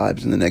negative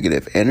vibes and the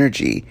negative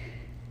energy,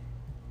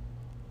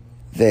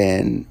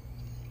 then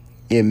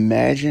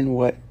imagine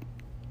what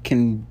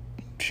can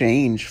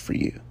change for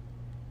you.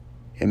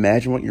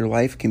 Imagine what your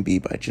life can be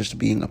by just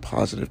being a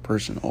positive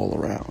person all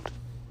around.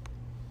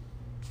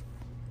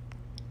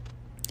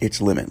 It's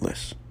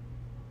limitless.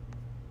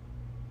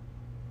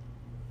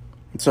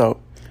 And so,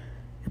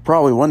 you're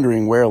probably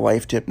wondering where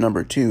life tip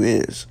number 2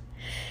 is.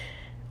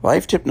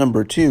 Life tip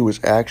number 2 is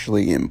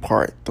actually in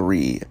part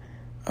 3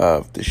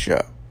 of the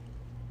show.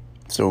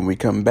 So when we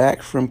come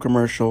back from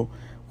commercial,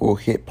 we'll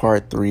hit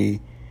part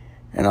 3,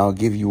 and I'll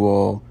give you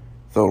all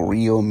the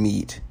real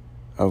meat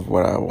of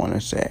what I want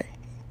to say.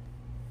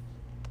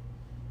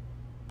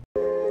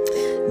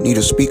 Need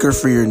a speaker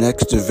for your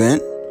next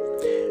event?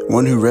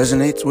 One who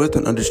resonates with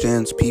and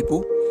understands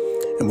people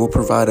and will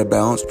provide a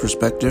balanced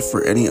perspective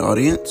for any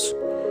audience?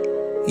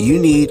 You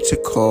need to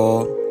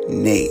call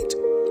Nate.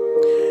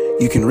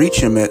 You can reach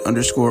him at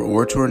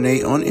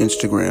 _OratorNate on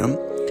Instagram,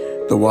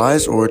 The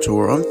Wise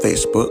Orator on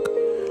Facebook,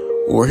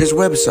 or his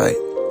website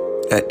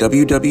at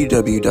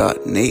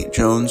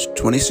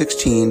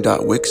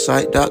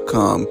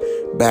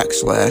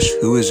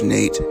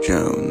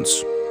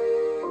www.natejones2016.wixsite.com/whoisnatejones.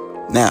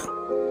 Now,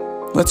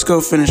 let's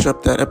go finish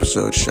up that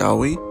episode, shall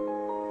we?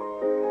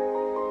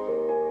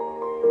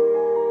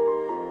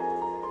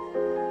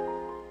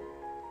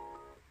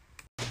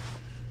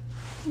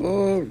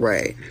 All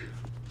right,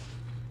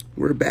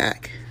 we're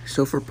back.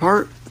 So for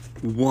part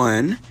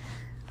one,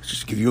 let's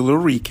just give you a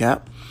little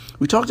recap.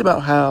 We talked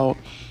about how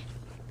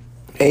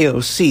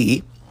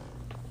AOC,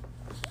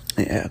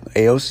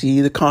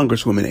 the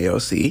Congresswoman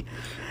AOC,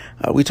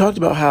 we talked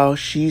about how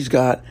she's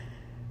got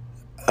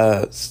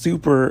a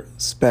super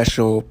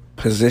special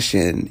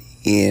position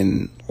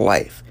in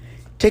life.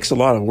 It takes a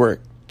lot of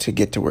work to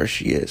get to where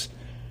she is.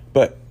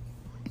 But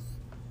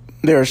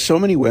there are so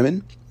many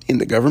women in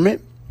the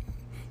government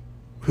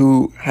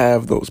who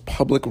have those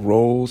public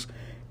roles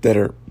that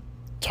are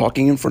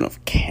talking in front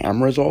of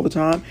cameras all the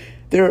time.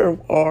 There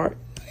are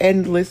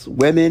endless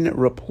women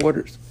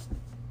reporters.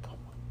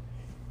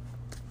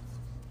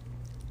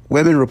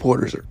 Women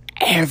reporters are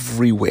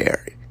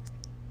everywhere.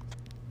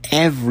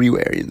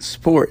 Everywhere, in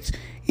sports,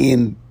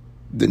 in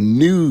the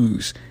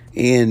news,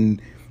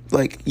 in,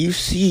 like, you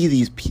see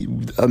these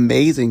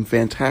amazing,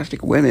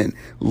 fantastic women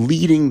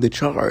leading the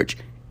charge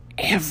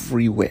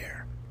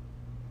everywhere.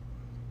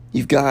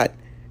 You've got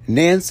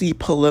Nancy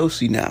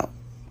Pelosi now.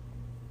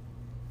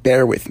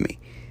 Bear with me.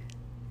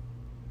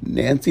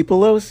 Nancy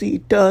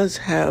Pelosi does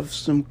have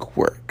some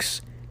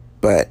quirks,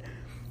 but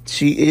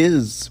she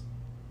is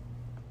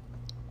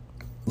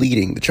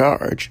leading the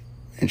charge,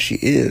 and she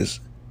is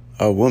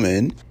a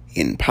woman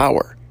in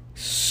power.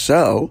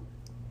 So,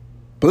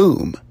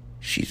 boom,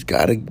 she's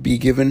got to be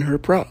given her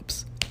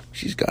props.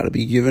 She's got to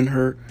be given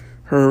her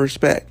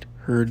respect,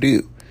 her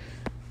due.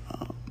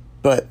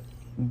 But,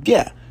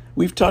 yeah,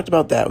 we've talked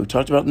about that. We've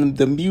talked about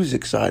the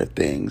music side of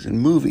things and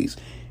movies.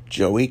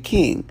 Joey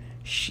King,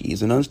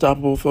 she's an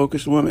unstoppable,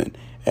 focused woman,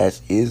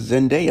 as is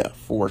Zendaya,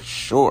 for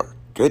sure.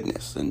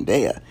 Goodness,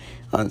 Zendaya.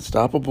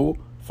 Unstoppable,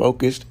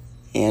 focused,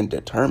 and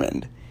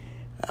determined.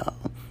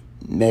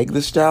 Meg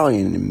Thee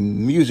Stallion in the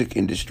music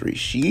industry,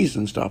 she's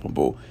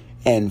unstoppable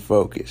and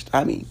focused.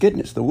 I mean,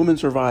 goodness, the woman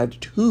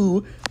survived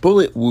 2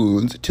 bullet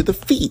wounds to the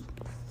feet.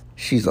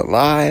 She's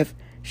alive,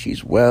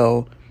 she's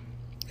well,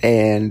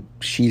 and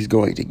she's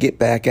going to get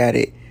back at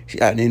it.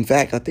 And in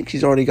fact, I think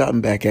she's already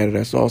gotten back at it.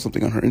 I saw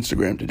something on her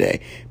Instagram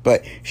today.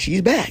 But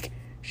she's back.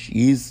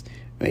 She's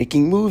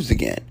making moves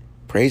again.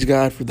 Praise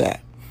God for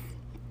that.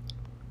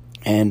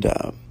 And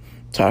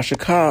Tasha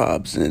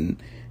Cobbs, and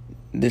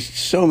there's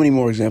so many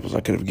more examples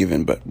I could have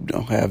given, but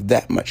don't have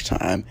that much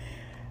time.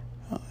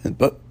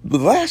 But the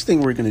last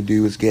thing we're going to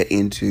do is get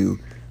into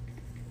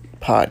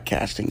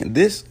podcasting. And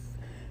this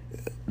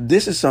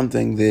is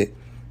something that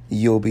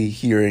you'll be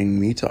hearing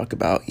me talk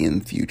about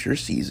in future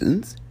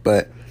seasons.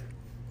 But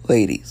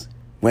ladies,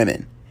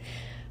 women,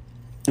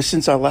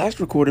 since I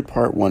last recorded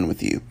part 1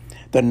 with you,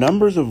 the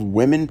numbers of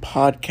women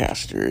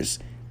podcasters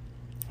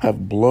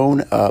have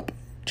blown up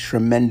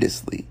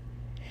tremendously.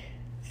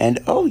 And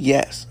oh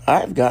yes,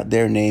 I've got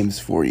their names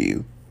for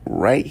you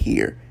right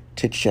here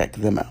to check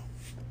them out.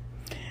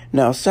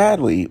 Now,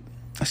 sadly,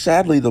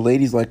 the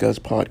Ladies Like Us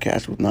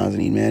podcast with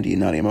Nazanin Mandi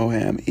and Nadia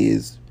Moham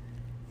is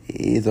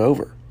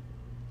over.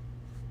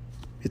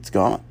 It's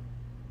gone.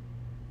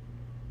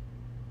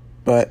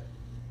 But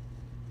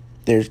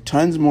there's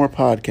tons more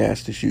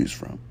podcasts to choose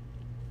from.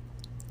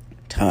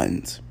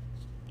 Tons.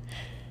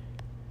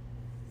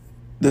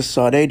 The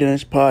Sade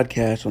Dennis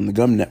podcast on the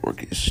Gum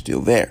Network is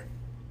still there.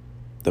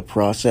 The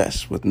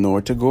Process with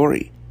Noor Tagore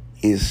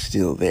is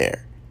still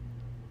there.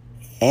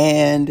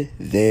 And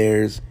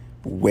there's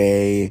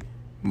way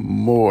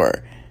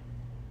more.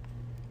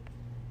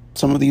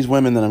 Some of these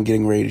women that I'm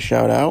getting ready to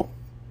shout out,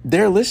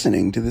 they're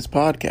listening to this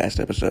podcast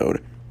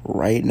episode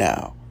right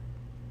now.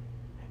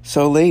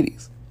 So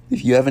ladies,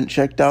 if you haven't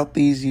checked out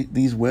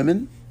these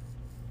women,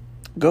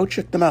 go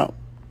check them out.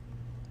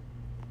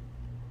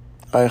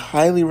 I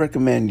highly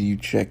recommend you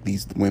check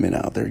these women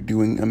out. They're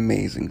doing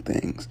amazing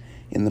things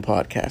in the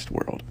podcast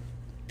world.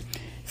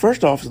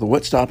 First off is the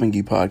What's Stopping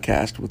You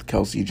podcast with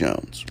Kelsey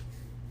Jones.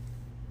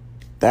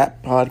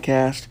 That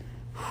podcast,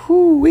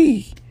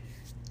 whoo-wee.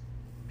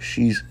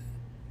 She's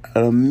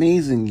an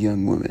amazing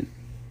young woman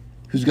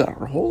who's got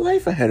her whole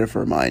life ahead of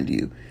her, mind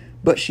you,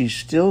 but she's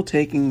still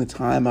taking the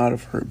time out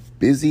of her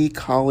busy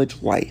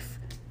college life.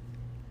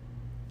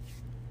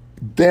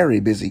 Very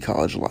busy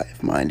college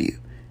life, mind you,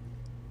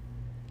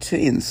 to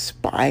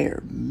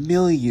inspire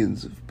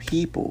millions of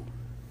people.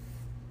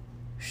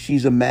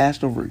 She's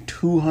amassed over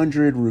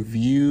 200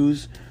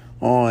 reviews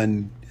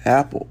on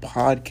Apple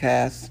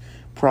Podcasts,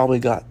 probably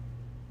got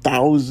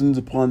thousands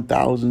upon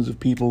thousands of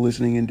people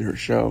listening into her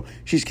show.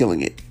 She's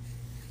killing it.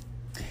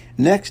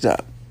 Next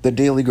up, The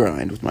Daily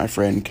Grind with my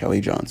friend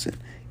Kelly Johnson.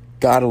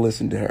 Gotta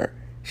listen to her.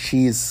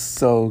 She is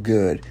so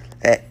good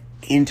at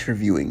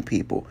interviewing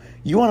people.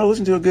 You want to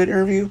listen to a good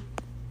interview?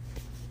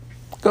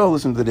 Go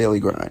listen to The Daily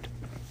Grind.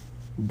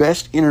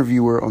 Best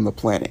interviewer on the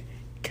planet.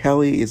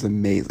 Kelly is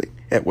amazing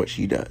at what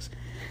she does.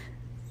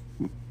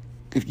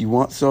 If you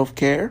want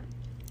self-care,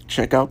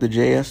 check out the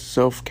JS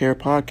Self-Care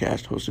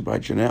Podcast hosted by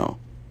Janelle.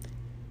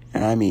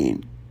 And I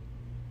mean,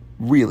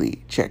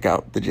 really check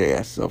out the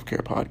JS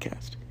Self-Care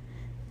Podcast.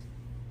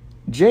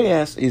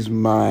 JS is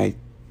my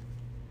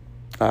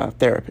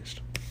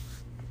therapist.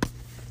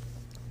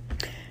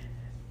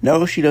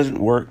 No, she doesn't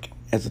work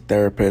as a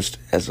therapist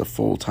as a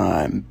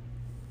full-time,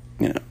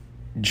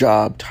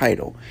 job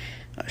title.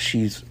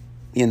 She's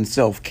in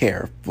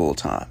self-care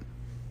full-time.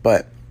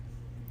 But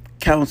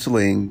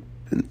counseling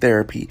and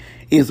therapy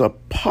is a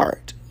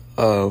part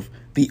of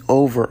the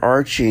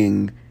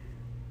overarching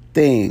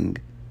thing,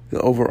 the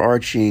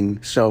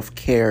overarching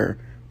self-care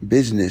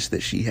business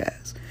that she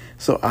has.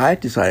 So I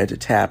decided to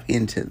tap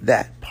into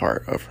that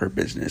part of her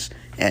business,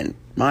 and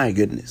my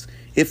goodness,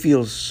 it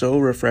feels so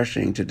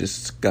refreshing to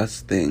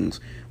discuss things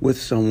with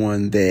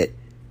someone that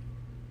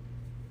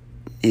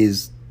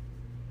is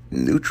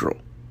neutral,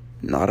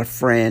 not a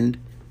friend,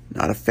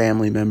 not a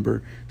family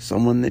member,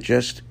 someone that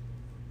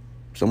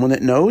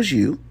knows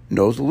you,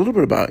 knows a little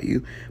bit about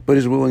you, but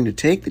is willing to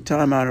take the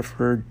time out of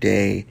her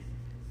day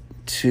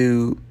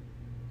to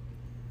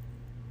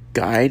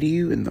guide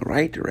you in the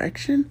right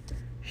direction.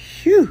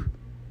 Phew.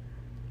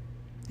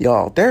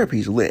 Y'all,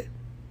 therapy's lit.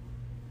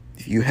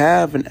 If you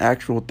have an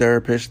actual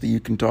therapist that you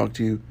can talk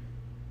to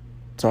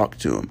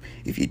them.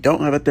 If you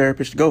don't have a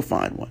therapist, go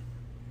find one.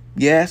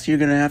 Yes, you're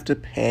going to have to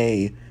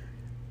pay,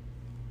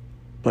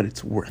 but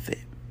it's worth it.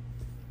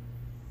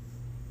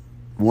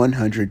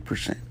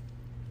 100%.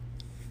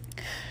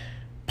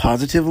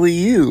 Positively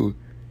You,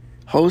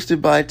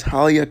 hosted by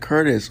Talia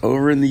Curtis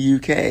over in the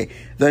UK,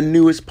 the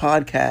newest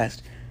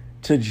podcast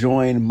to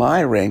join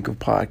my rank of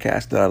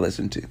podcasts that I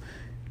listen to.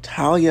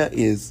 Talia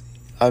is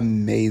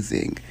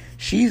amazing.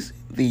 She's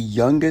the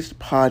youngest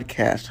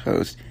podcast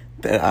host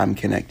that I'm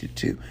connected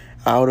to.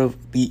 Out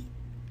of the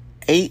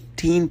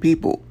 18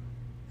 people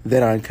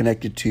that I'm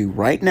connected to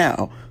right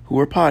now who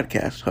are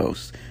podcast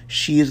hosts,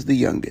 she is the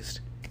youngest.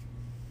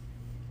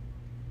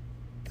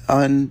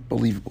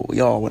 Unbelievable.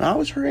 Y'all, when I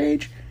was her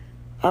age,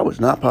 I was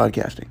not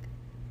podcasting.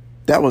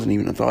 That wasn't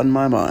even a thought in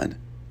my mind.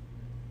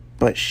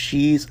 But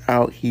she's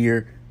out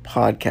here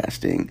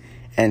podcasting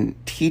and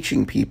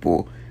teaching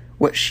people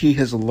what she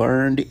has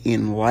learned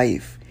in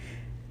life.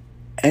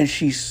 And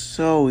she's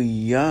so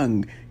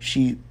young.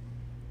 She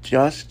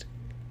just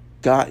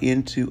got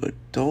into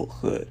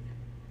adulthood.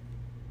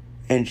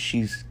 And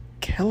she's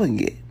killing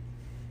it.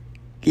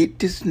 It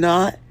does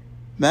not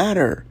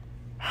matter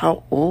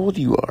how old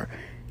you are.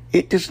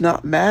 It does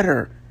not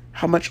matter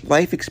how much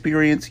life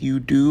experience you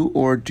do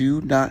or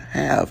do not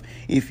have.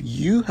 If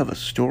you have a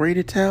story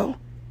to tell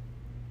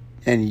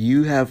and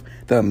you have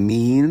the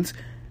means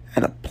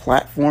and a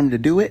platform to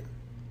do it,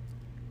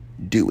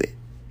 do it.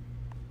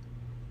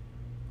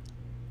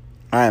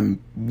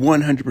 I'm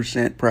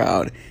 100%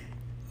 proud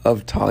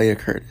of Talia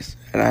Curtis,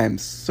 and I am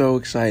so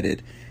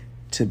excited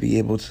to be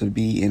able to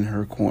be in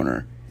her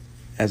corner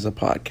as a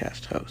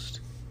podcast host.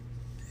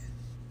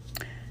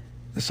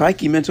 The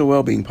Psyche Mental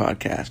Wellbeing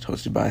Podcast,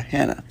 hosted by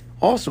Hannah,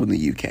 also in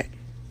the UK.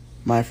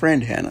 My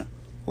friend Hannah.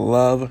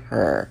 Love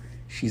her.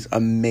 She's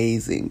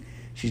amazing.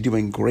 She's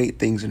doing great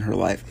things in her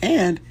life,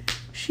 and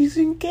she's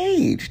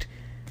engaged.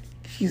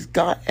 She's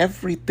got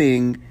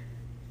everything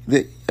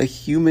that a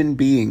human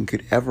being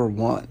could ever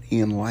want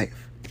in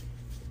life.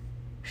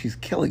 She's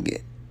killing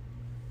it.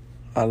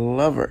 I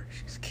love her.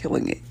 She's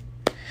killing it.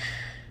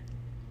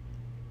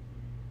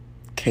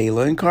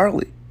 Kayla and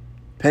Carly,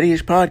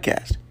 Pettyish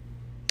Podcast.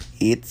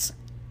 It's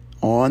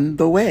on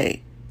the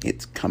way.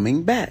 It's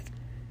coming back.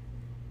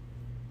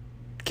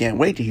 Can't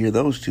wait to hear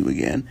those two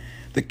again.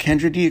 The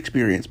Kendra D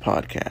Experience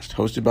Podcast,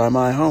 hosted by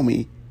my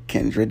homie,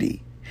 Kendra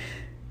D.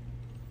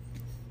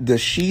 The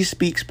She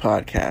Speaks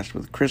Podcast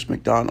with Chris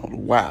McDonald.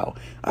 Wow,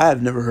 I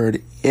have never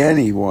heard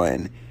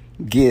anyone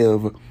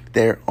give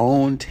their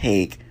own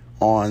take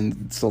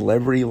on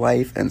celebrity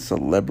life and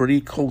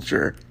celebrity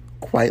culture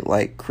quite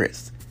like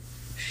Chris.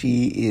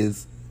 She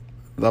is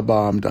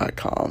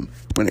thebomb.com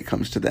when it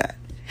comes to that.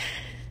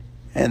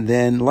 And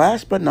then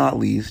last but not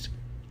least,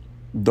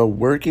 the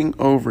Working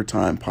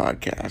Overtime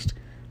Podcast,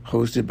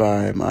 hosted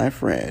by my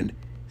friend,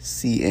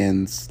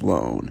 C.N.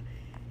 Sloan.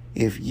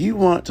 If you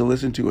want to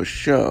listen to a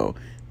show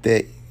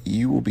that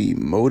you will be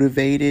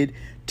motivated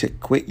to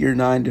quit your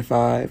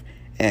 9-to-5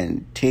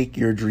 and take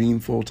your dream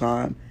full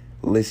time,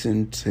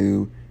 listen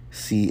to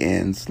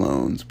C.N.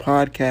 Sloan's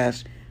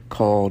podcast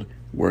called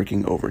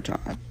Working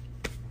Overtime.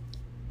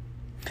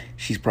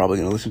 She's probably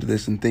going to listen to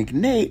this and think,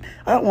 Nate,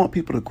 I don't want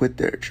people to quit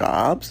their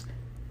jobs.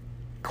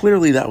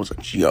 Clearly that was a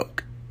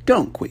joke.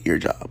 Don't quit your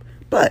job.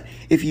 But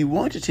if you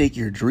want to take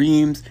your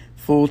dreams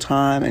full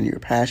time and your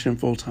passion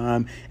full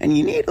time, and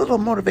you need a little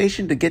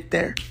motivation to get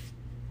there,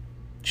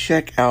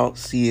 check out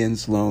CN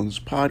Sloan's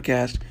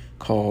podcast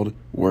called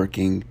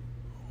Working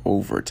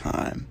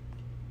Overtime.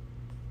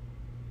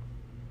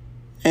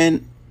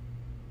 And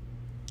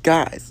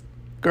guys,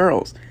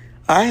 girls,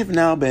 I have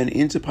now been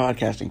into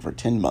podcasting for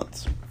 10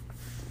 months.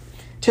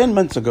 10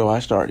 months ago I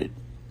started,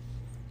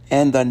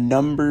 and the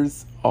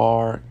numbers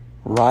are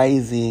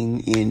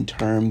rising in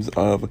terms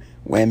of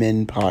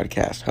women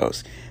podcast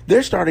hosts.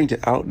 They're starting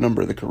to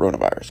outnumber the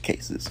coronavirus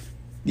cases.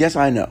 Yes,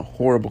 I know,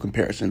 horrible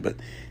comparison,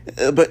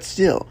 but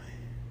still,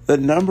 the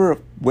number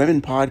of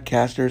women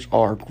podcasters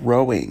are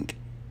growing.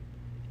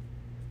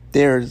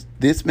 There's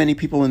this many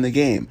people in the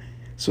game.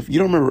 So if you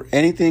don't remember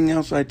anything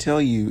else I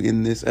tell you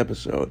in this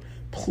episode,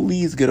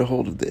 please get a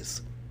hold of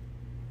this.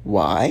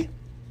 Why?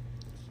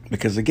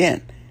 Because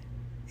again,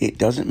 it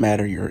doesn't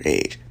matter your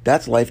age.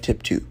 That's life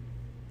tip 2.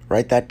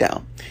 Write that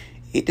down.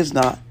 It does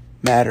not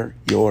matter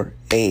your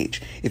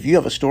age. If you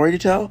have a story to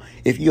tell,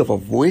 if you have a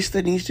voice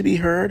that needs to be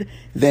heard,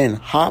 then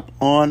hop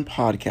on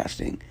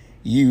podcasting.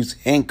 Use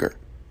Anchor.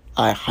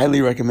 I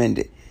highly recommend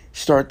it.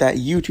 Start that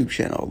YouTube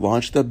channel,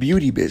 launch the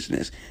beauty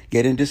business,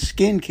 get into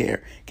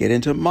skincare, get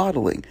into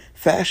modeling,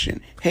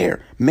 fashion,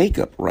 hair,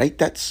 makeup, write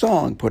that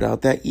song, put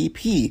out that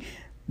EP.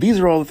 These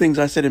are all the things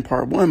I said in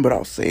part 1, but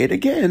I'll say it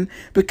again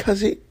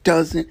because it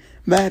doesn't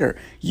matter.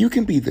 You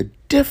can be the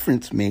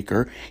difference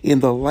maker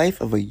in the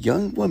life of a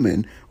young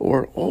woman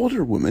or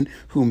older woman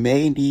who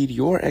may need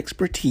your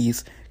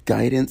expertise,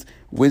 guidance,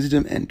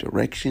 wisdom, and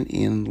direction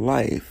in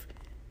life.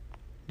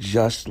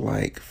 Just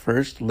like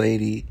First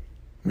Lady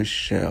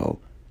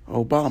Michelle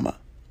Obama.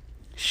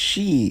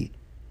 She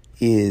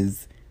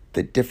is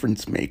the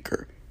difference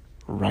maker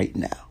right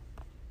now.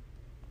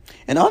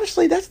 And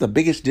honestly, that's the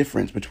biggest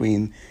difference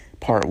between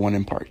part 1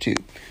 and part 2.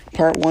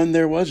 Part 1,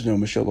 there was no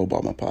Michelle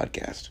Obama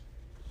podcast.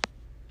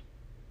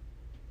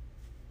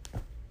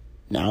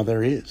 Now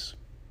there is.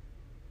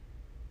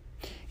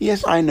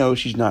 Yes, I know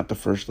she's not the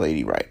first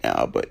lady right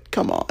now, but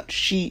come on,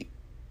 she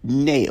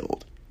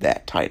nailed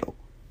that title.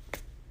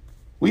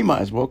 We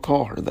might as well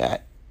call her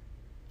that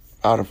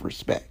out of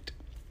respect.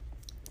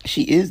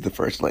 She is the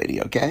first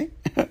lady, okay?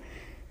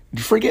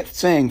 Forget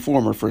saying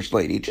former first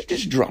lady.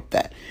 Just drop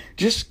that.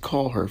 Just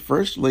call her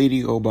First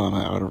Lady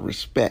Obama out of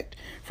respect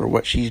for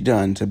what she's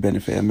done to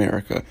benefit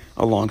America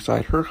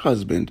alongside her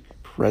husband,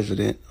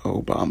 President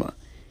Obama.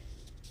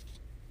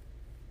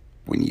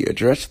 When you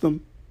address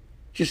them,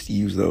 just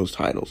use those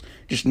titles.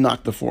 Just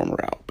knock the former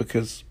out,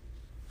 because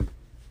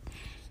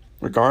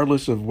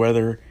regardless of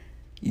whether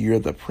you're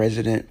the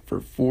president for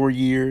 4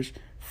 years,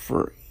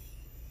 for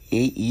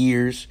 8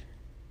 years,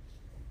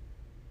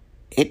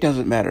 it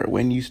doesn't matter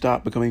when you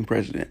stop becoming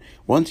president.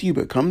 Once you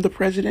become the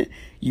president,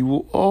 you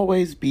will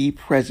always be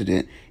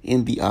president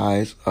in the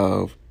eyes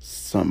of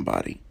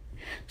somebody.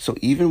 So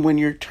even when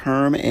your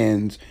term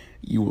ends,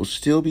 you will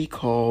still be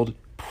called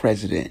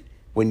president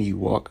when you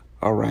walk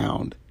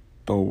around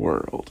the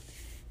world,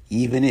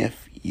 even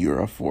if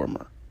you're a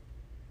former.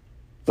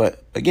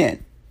 But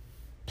again,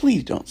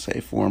 please don't say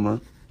former.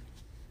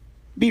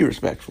 Be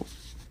respectful.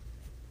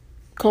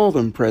 Call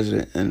them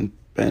president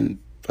and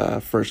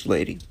first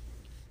lady.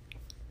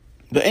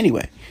 But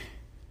anyway,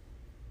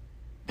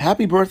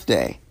 happy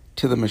birthday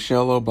to the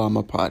Michelle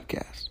Obama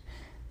podcast.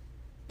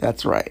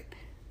 That's right.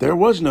 There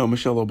was no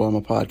Michelle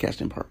Obama podcast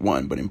in part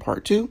 1, but in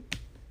part 2,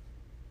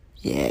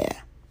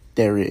 yeah,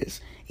 there is.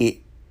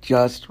 It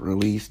just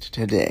released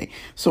today.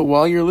 So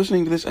while you're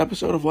listening to this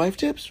episode of Life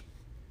Tips,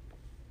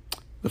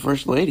 the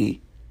First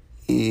Lady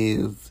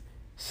is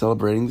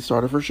celebrating the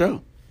start of her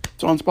show.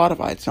 It's on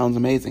Spotify. It sounds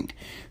amazing.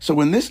 So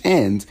when this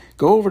ends,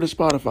 go over to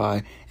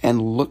Spotify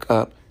and look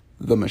up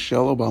the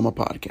Michelle Obama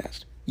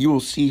podcast. You will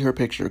see her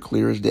picture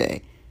clear as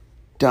day.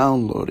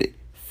 Download it.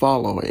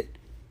 Follow it.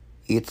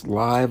 It's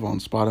live on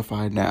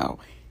Spotify now.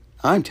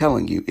 I'm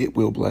telling you, it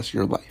will bless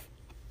your life.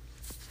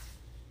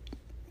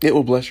 It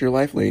will bless your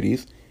life,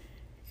 ladies.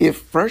 If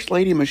First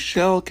Lady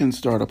Michelle can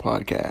start a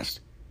podcast,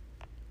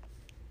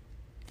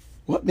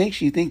 what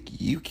makes you think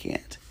you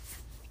can't?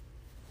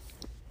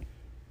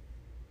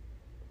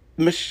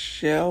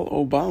 Michelle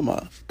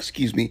Obama,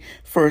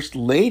 First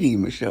Lady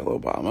Michelle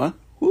Obama.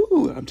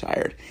 Woo, I'm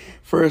tired.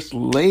 First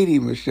Lady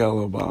Michelle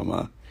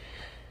Obama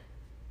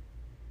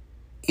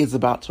is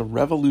about to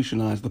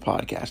revolutionize the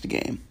podcast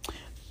game.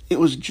 It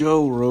was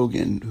Joe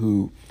Rogan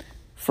who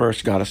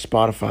first got a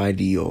Spotify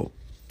deal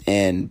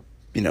and,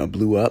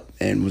 blew up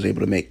and was able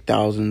to make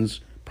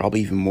thousands,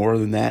 probably even more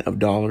than that, of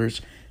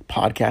dollars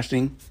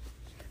podcasting.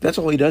 That's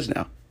all he does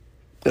now.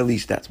 At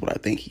least that's what I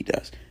think he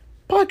does.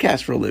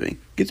 Podcast for a living.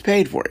 Gets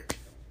paid for it.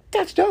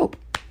 That's dope.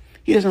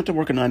 He doesn't have to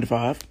work a 9 to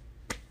 5.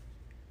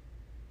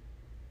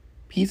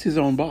 He's his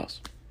own boss.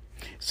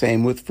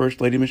 Same with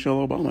First Lady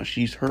Michelle Obama.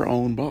 She's her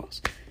own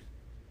boss.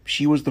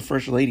 She was the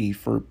first lady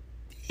for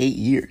 8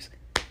 years.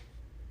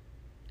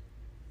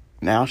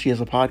 Now she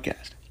has a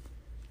podcast.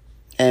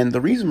 And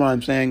the reason why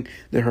I'm saying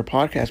that her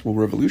podcast will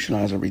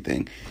revolutionize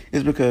everything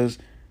is because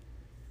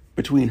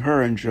between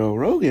her and Joe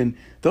Rogan,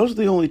 those are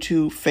the only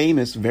 2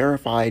 famous,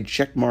 verified,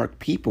 checkmark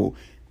people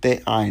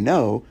that I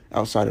know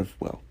outside of,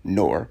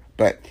 Noor.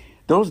 But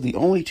those are the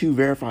only 2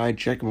 verified,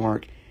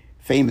 checkmark,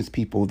 famous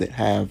people that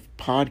have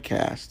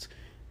podcasts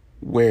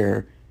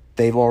where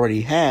they've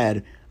already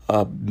had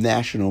a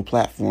national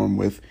platform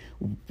with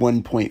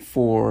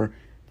 1.4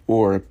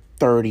 or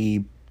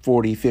 30,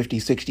 40, 50,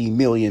 60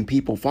 million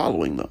people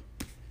following them.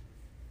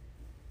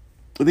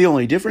 The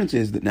only difference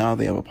is that now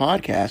they have a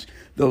podcast.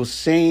 Those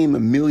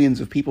same millions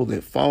of people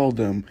that followed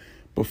them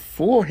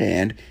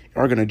beforehand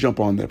are going to jump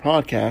on their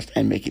podcast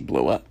and make it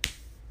blow up.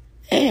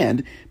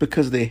 And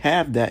because they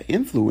have that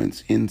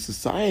influence in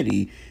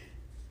society,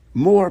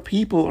 more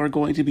people are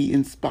going to be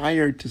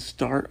inspired to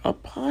start a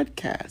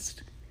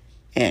podcast.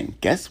 And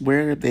guess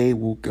where they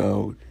will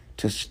go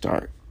to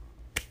start?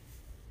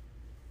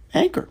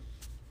 Anchor.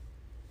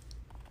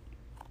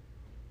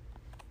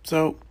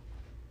 So,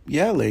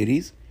 yeah,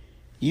 ladies,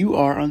 you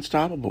are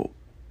unstoppable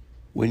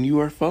when you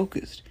are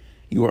focused.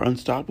 You are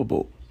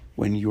unstoppable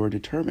when you are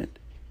determined.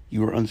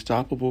 You are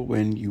unstoppable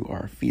when you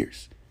are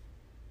fierce.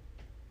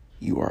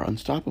 You are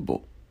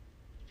unstoppable.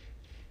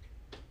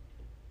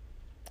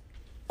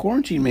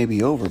 Quarantine may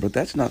be over, but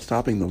that's not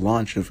stopping the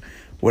launch of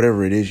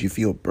whatever it is you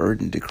feel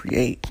burdened to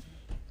create.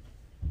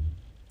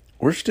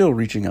 We're still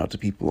reaching out to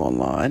people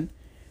online.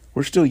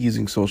 We're still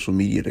using social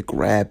media to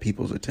grab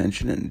people's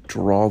attention and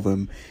draw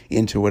them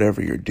into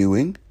whatever you're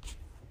doing.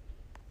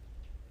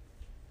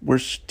 We're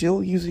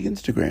still using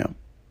Instagram,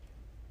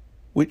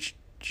 which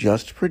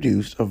just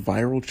produced a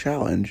viral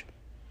challenge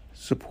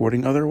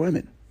supporting other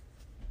women.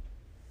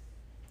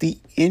 The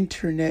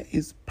internet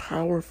is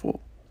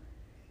powerful.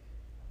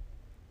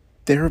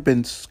 There have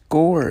been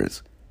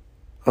scores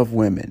of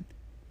women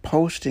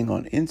posting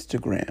on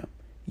Instagram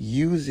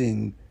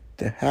using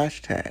the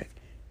hashtag,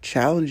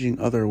 challenging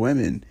other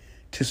women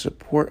to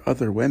support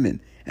other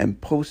women and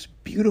post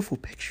beautiful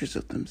pictures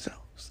of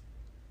themselves.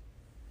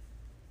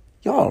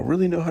 Y'all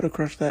really know how to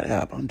crush that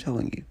app, I'm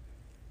telling you.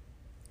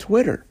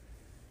 Twitter.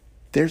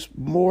 There's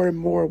more and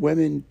more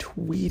women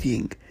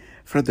tweeting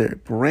for their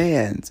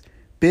brands,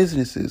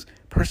 businesses,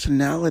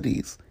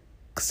 personalities,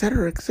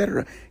 etc.,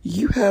 etc.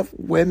 You have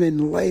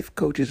women life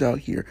coaches out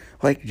here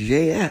like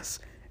JS,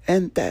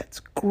 and that's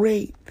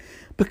great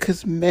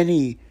because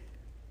many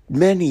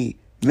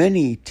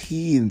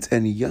teens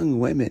and young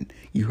women,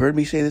 you heard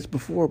me say this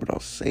before, but I'll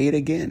say it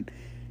again,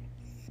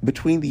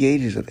 between the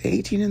ages of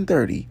 18 and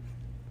 30,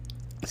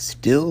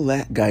 still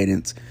lack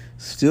guidance,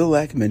 still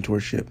lack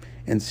mentorship,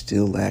 and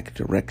still lack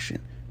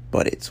direction.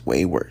 But it's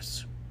way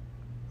worse.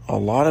 A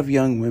lot of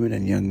young women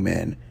and young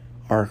men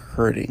are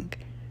hurting,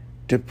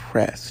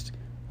 depressed,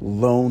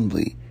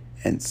 lonely,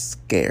 and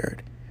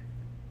scared.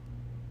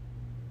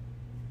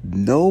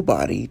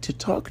 Nobody to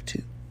talk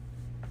to.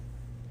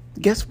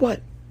 Guess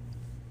what?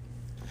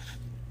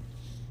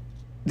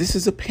 This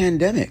is a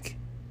pandemic.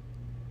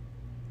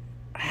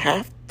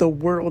 Half the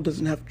world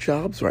doesn't have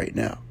jobs right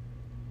now.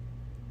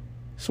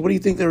 So what do you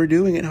think they were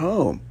doing at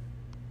home?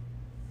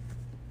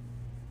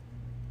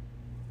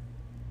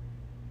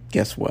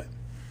 Guess what?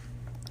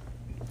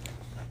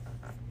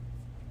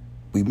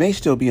 We may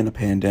still be in a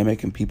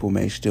pandemic and people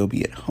may still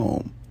be at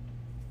home.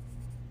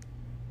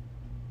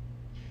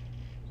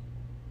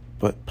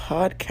 But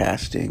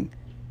podcasting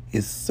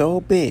is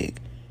so big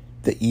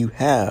that you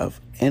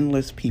have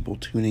endless people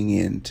tuning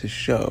in to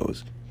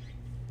shows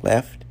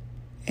left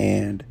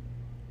and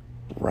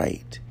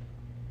right.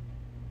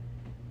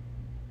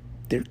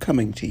 They're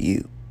coming to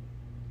you.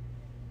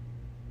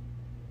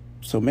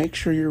 So make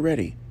sure you're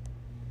ready.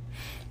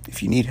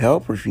 If you need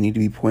help or if you need to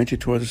be pointed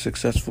towards a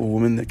successful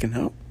woman that can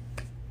help,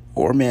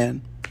 or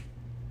man,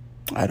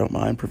 I don't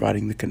mind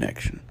providing the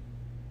connection.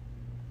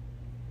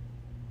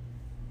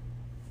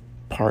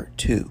 Part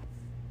 2.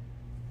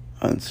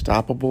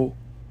 Unstoppable,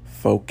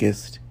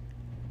 focused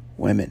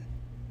women.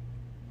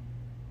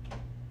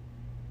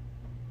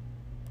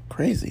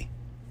 Crazy.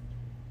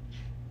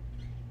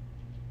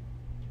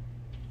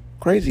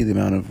 Crazy the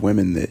amount of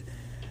women that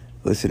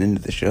listen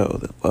into the show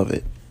that love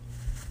it.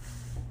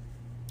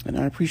 And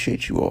I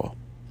appreciate you all.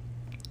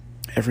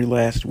 Every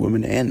last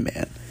woman and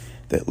man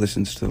that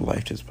listens to the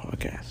Life Tips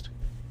podcast.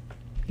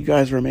 You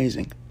guys are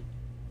amazing.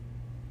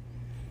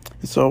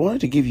 And so I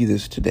wanted to give you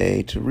this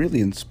today to really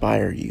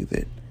inspire you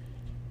that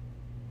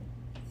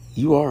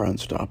you are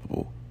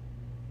unstoppable.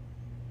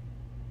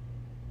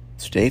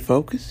 Stay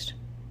focused.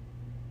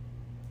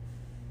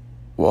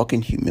 Walk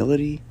in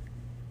humility.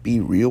 Be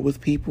real with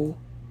people.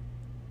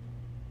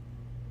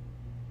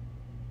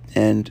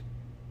 And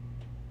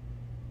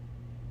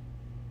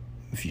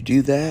if you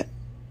do that,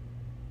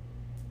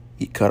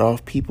 you cut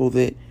off people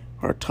that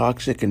are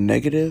toxic and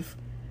negative,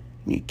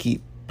 and you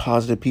keep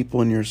positive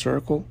people in your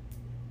circle,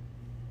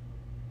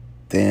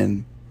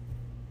 then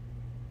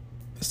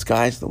the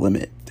sky's the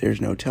limit.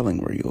 There's no telling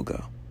where you'll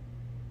go.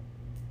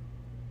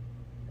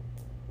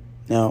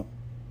 Now,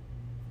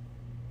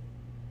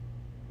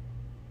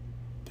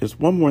 there's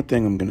one more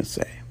thing I'm going to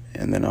say,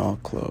 and then I'll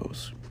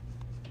close.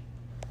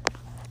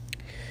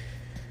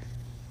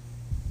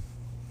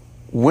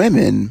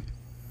 Women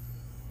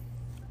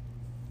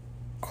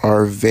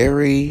are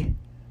very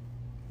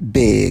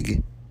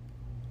big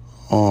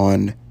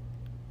on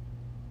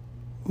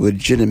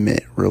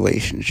legitimate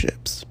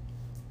relationships.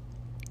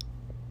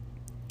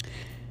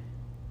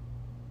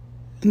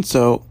 And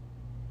so,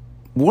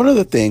 one of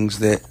the things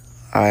that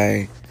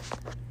I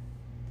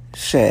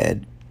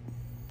said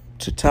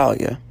to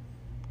Talia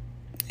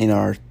in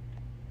our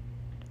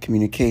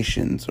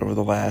communications over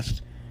the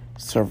last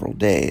several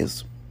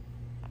days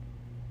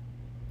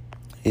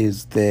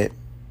is that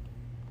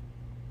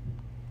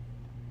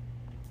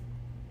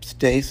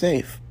stay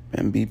safe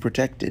and be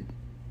protected.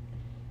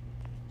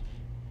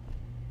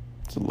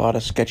 There's a lot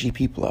of sketchy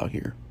people out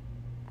here.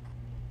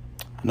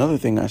 Another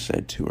thing I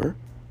said to her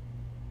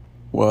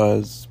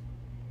was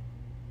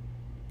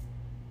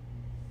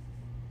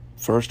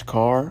first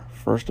car,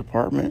 first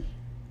apartment,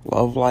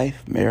 love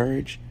life,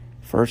 marriage,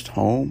 first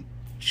home,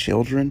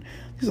 children.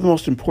 These are the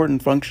most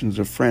important functions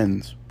of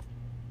friends.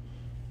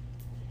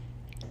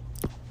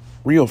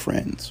 Real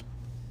friends.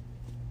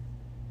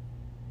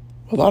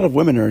 A lot of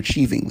women are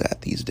achieving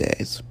that these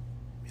days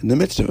in the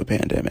midst of a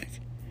pandemic.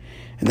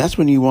 And that's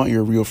when you want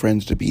your real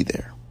friends to be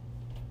there.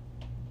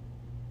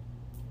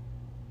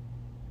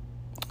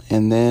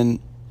 And then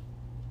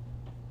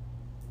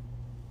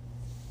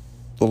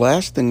the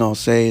last thing I'll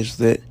say is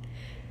that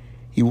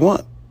you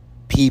want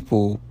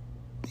people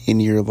in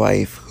your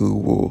life who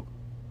will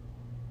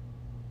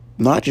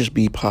not just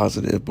be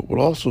positive, but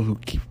will also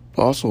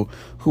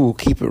who will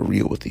keep it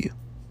real with you.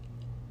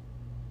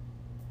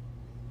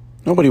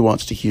 Nobody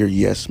wants to hear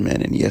yes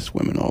men and yes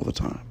women all the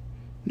time.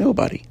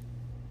 Nobody.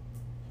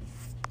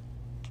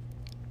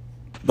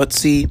 But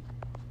see,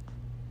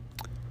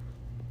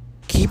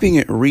 keeping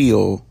it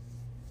real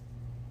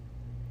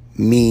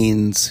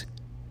means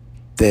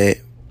that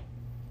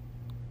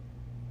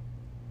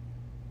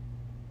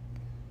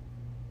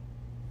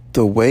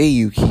the way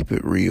you keep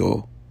it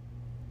real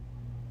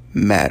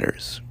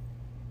matters.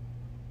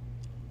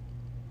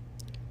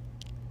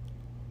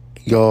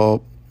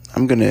 Y'all,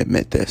 I'm going to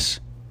admit this.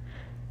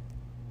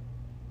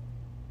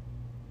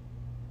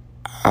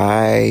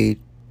 I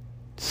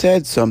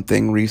said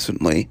something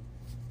recently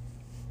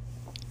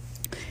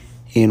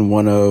in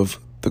one of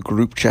the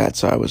group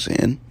chats I was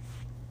in,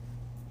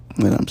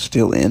 that I'm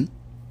still in,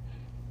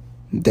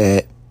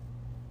 that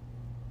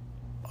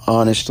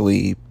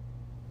honestly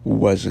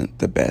wasn't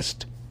the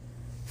best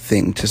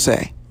thing to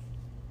say.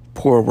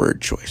 Poor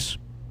word choice.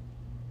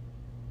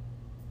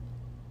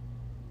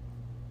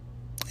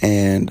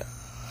 And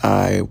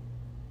I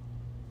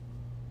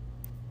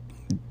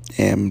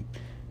am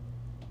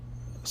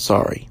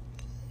sorry.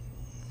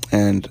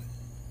 And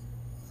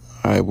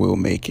I will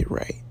make it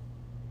right.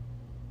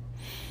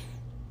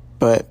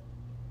 But,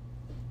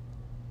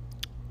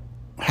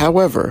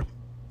 however,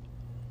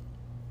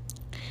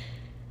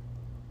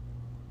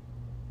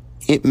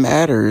 it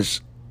matters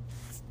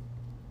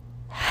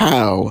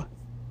how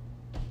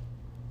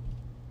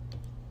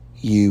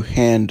you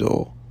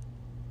handle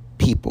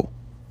people.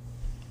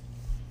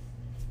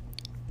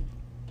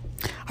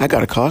 I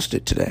got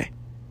accosted today.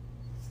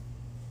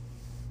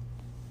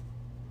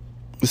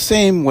 The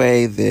same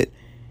way that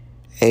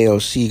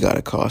AOC got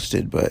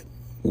accosted, but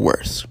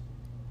worse.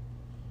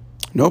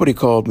 Nobody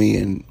called me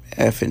an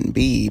F and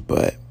B,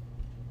 but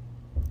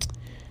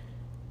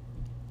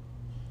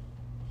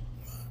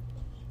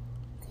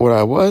what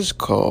I was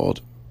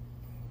called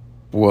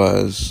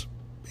was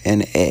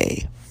an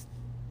A.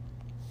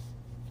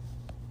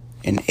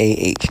 An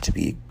AH to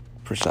be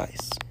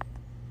precise.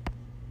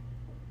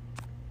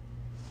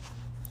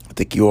 I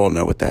think you all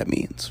know what that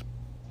means.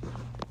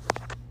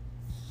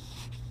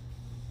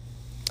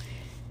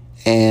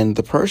 And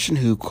the person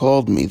who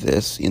called me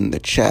this in the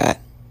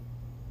chat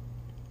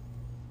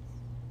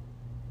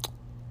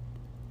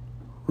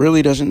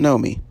really doesn't know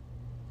me.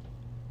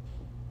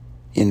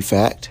 In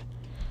fact,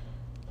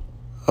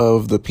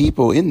 of the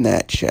people in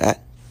that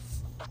chat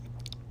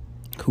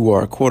who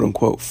are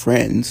quote-unquote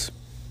friends,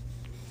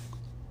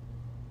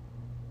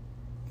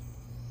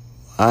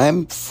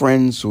 I'm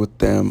friends with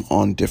them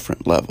on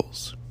different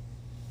levels.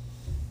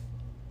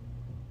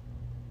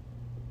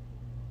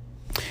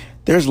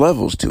 There's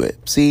levels to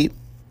it. See,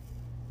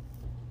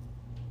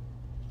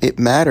 it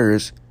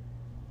matters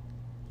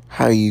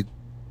how you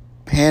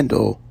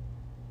handle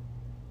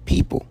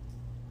people.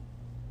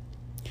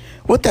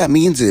 What that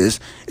means is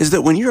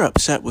that when you're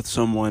upset with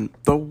someone,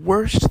 the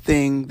worst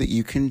thing that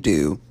you can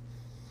do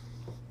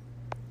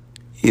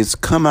is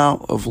come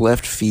out of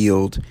left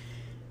field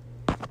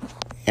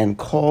and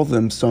call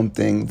them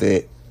something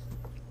that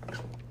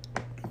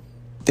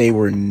they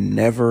were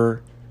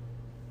never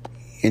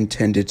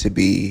intended to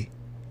be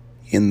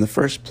in the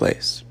first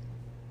place.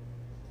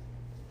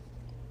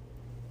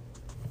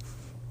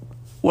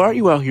 Why are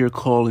you out here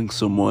calling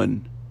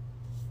someone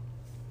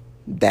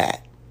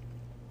that?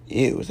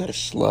 Ew, is that a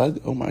slug?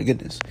 Oh my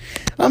goodness.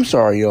 I'm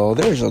sorry, y'all.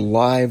 There's a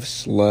live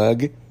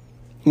slug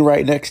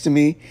right next to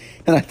me,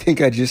 and I think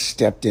I just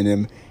stepped in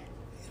him.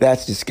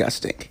 That's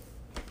disgusting.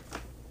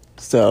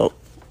 So,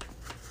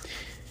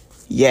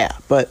 yeah,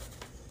 but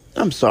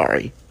I'm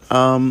sorry.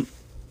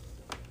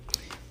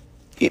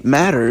 It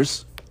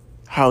matters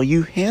how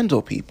you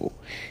handle people.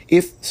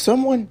 If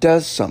someone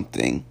does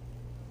something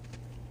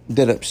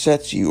that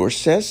upsets you or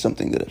says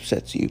something that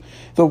upsets you,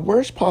 the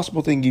worst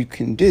possible thing you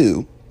can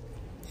do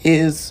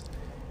is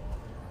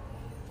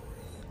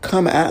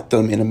come at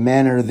them in a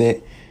manner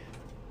that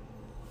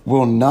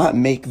will not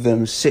make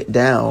them sit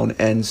down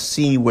and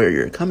see where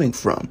you're coming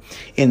from.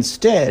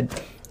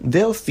 Instead,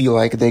 they'll feel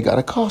like they got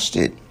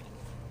accosted,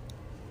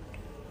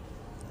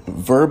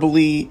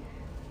 verbally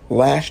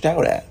lashed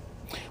out at,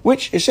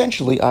 which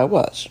essentially I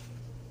was.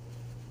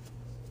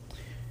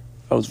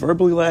 I was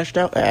verbally lashed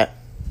out at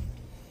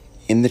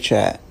in the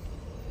chat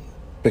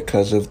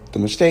because of the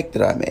mistake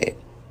that I made.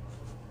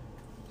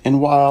 And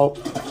while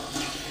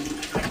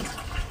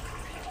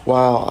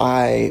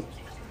I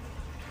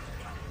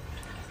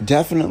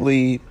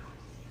definitely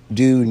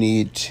do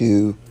need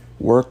to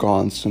work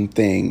on some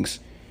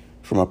things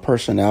from a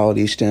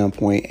personality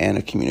standpoint and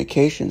a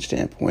communication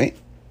standpoint,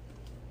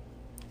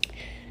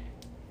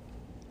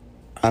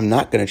 I'm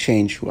not going to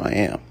change who I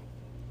am.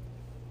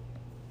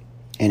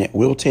 And it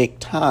will take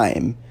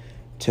time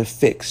to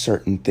fix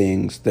certain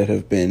things that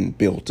have been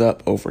built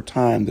up over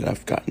time that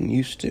I've gotten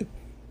used to.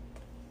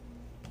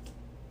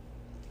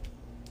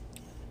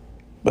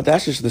 But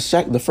that's just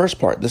the first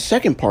part. The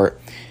second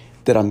part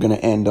that I'm going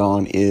to end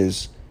on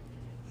is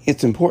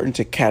it's important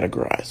to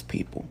categorize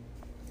people.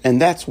 And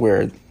that's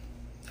where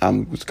I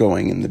was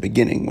going in the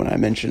beginning when I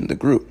mentioned the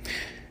group.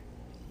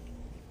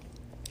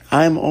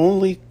 I'm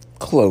only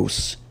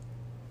close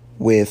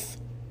with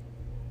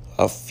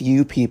a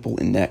few people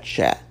in that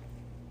chat,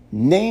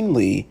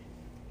 namely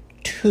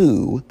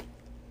 2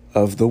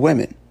 of the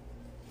women,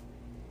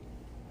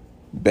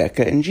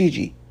 Becca and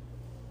Gigi.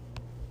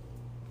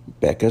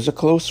 Becca's a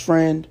close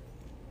friend.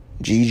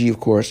 Gigi, of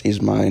course,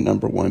 is my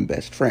number 1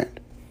 best friend.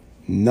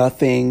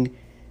 Nothing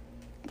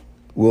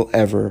will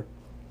ever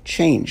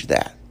change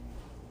that.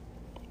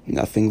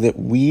 Nothing that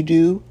we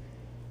do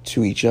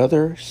to each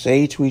other,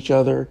 say to each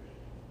other,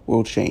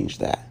 will change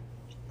that.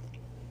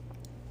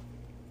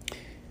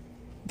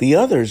 The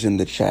others in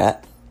the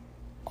chat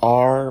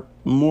are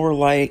more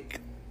like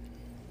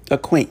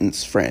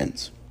acquaintance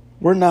friends.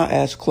 We're not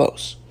as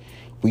close.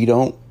 We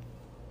don't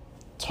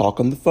talk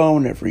on the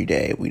phone every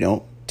day. We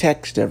don't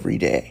text every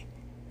day.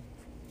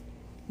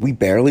 We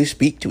barely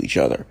speak to each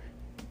other.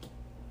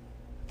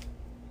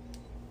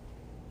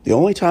 The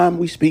only time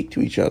we speak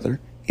to each other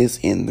is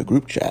in the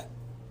group chat.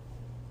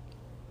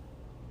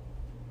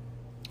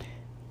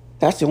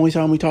 That's the only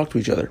time we talk to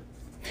each other.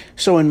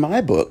 So in my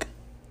book,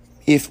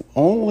 if the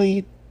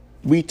only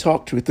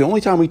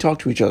time we talk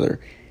to each other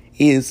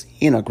is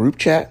in a group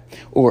chat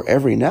or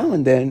every now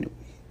and then,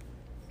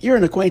 you're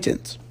an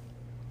acquaintance.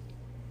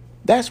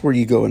 That's where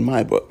you go in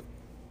my book.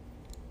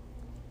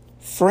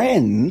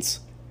 Friends,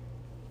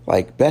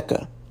 like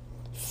Becca,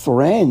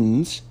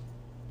 friends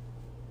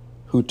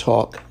who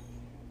talk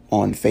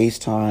on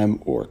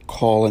FaceTime or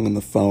calling on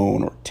the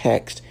phone or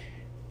text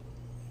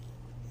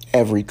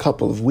every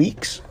couple of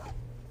weeks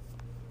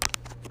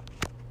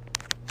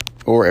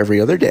or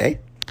every other day,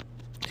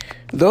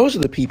 those are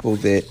the people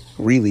that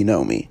really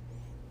know me,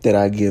 that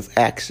I give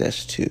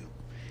access to.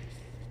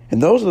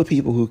 And those are the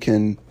people who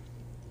can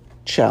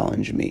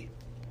challenge me.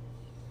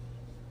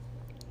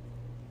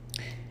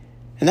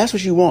 And that's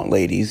what you want,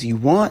 ladies. You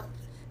want,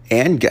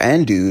 and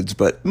dudes,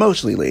 but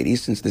mostly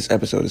ladies, since this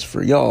episode is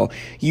for y'all,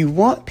 you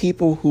want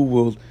people who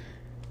will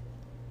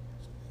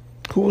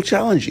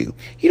challenge you.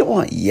 You don't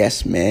want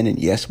yes men and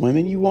yes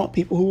women. You want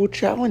people who will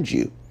challenge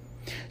you.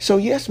 So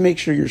yes, make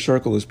sure your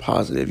circle is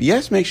positive.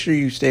 Yes, make sure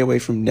you stay away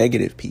from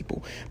negative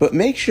people. But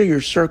make sure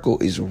your circle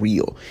is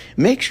real.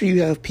 Make sure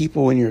you have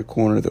people in your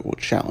corner that will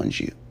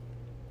challenge you.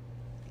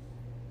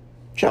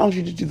 Challenge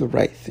you to do the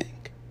right thing.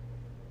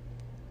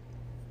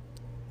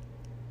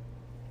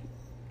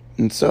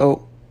 And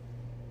so,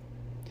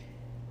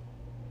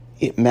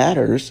 it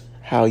matters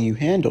how you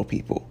handle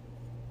people.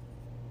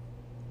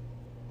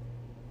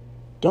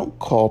 Don't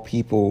call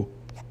people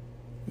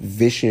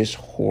vicious,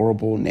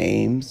 horrible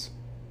names.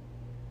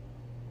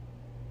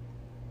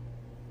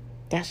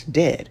 That's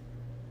dead.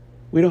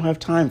 We don't have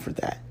time for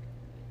that.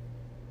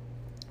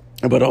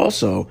 But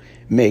also,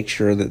 make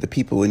sure that the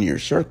people in your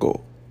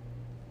circle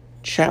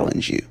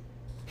challenge you.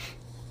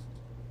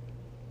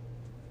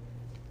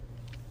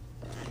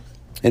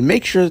 And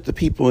make sure that the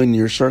people in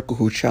your circle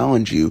who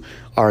challenge you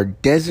are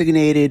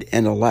designated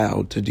and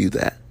allowed to do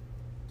that.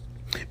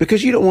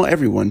 Because you don't want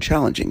everyone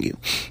challenging you.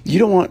 You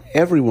don't want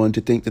everyone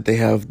to think that they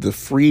have the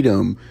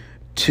freedom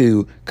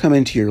to come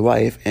into your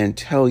life and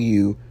tell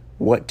you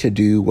what to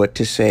do, what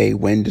to say,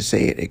 when to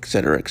say it,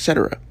 etc.,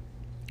 etc.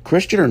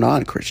 Christian or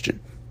non-Christian.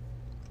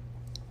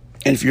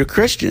 And if you're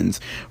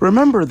Christians,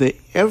 remember that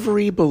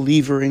every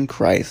believer in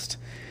Christ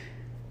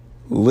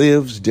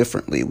lives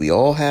differently. We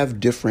all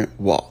have different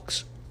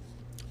walks,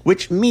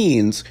 which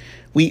means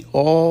we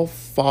all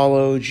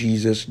follow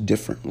Jesus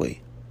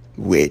differently,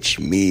 which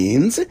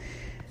means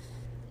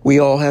we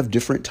all have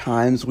different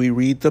times we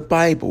read the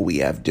Bible. We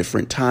have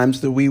different times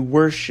that we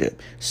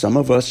worship. Some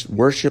of us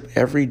worship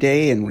every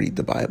day and read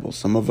the Bible.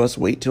 Some of us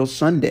wait till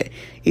Sunday.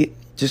 It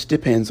just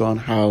depends on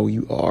how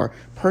you are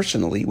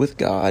personally with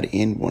God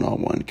in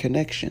one-on-one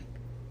connection.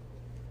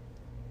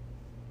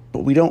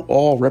 But we don't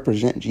all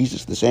represent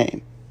Jesus the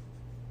same.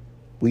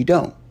 We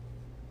don't.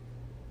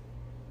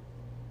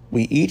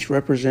 We each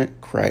represent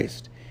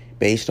Christ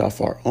based off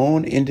our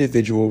own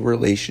individual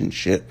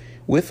relationship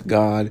with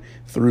God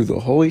through the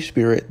Holy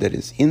Spirit that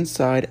is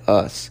inside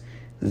us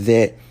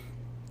that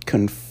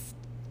conforms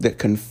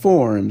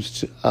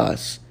to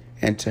us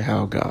and to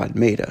how God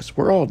made us.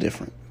 We're all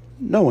different.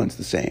 No one's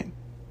the same.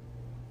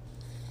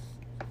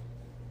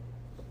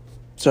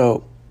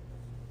 So,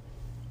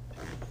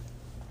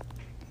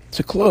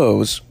 to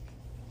close,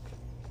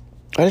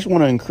 I just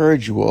want to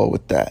encourage you all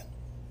with that.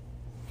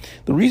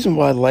 The reason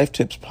why the Life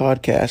Tips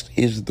podcast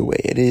is the way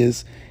it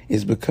is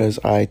because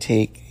I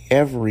take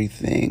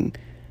everything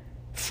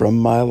from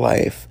my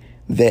life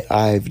that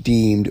I've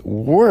deemed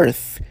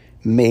worth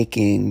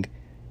making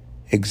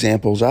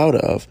examples out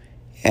of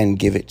and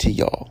give it to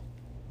y'all.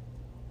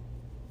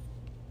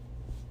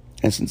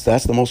 And since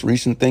that's the most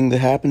recent thing that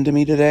happened to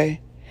me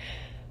today,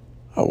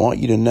 I want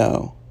you to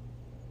know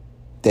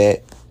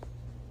that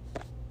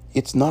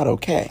it's not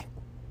okay.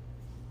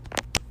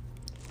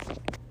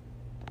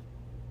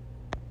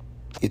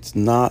 It's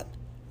not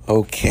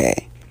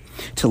okay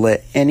to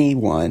let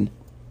anyone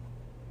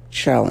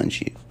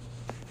challenge you.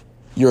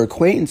 Your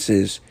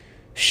acquaintances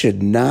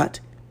should not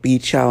be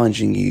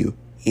challenging you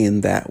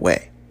in that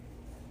way.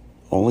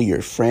 Only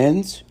your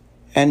friends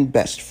and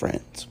best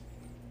friends.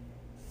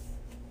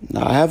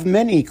 Now, I have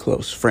many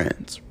close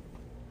friends,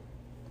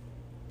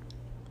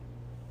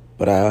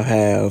 but I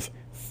have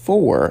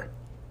 4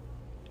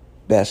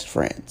 best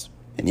friends.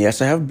 And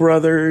yes, I have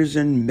brothers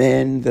and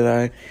men that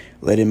I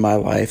let in my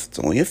life. It's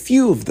only a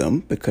few of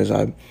them because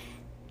I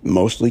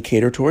mostly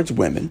cater towards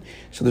women.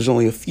 So there's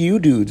only a few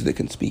dudes that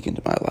can speak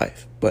into my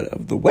life. But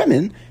of the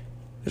women,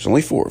 there's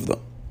only 4 of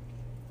them.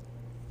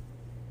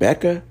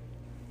 Becca,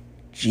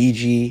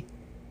 Gigi,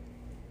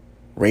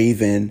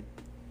 Raven,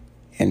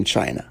 and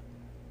China.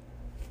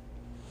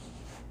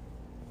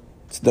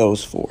 It's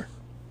those 4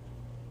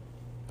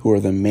 who are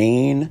the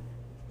main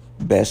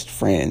best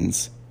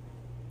friends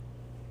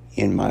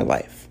in my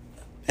life.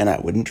 And I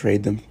wouldn't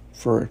trade them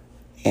for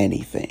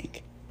anything.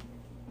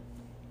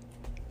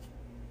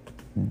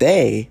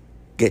 They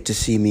get to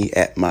see me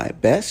at my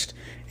best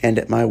and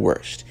at my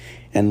worst.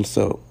 And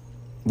so,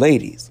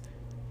 ladies,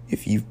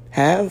 if you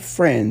have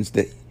friends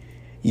that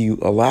you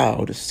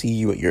allow to see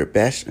you at your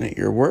best and at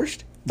your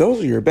worst,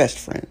 those are your best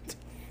friends.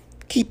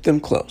 Keep them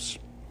close.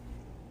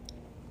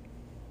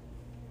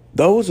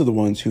 Those are the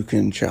ones who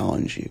can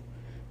challenge you.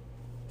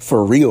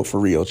 For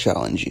real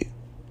challenge you.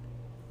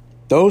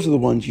 Those are the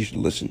ones you should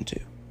listen to.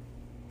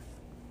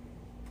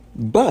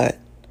 But,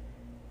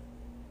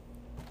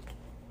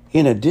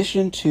 in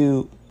addition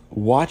to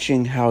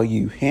watching how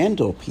you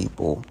handle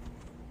people,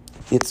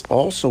 it's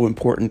also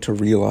important to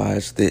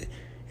realize that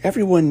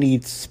everyone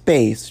needs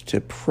space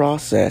to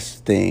process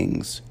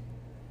things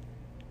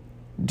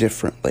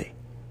differently.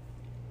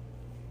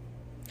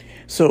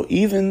 So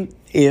even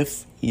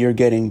if you're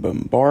getting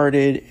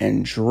bombarded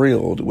and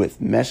drilled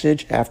with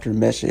message after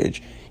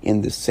message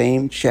in the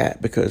same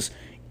chat because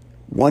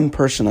one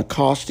person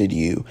accosted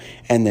you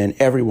and then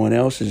everyone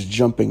else is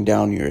jumping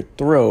down your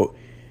throat,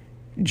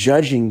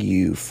 judging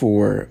you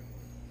for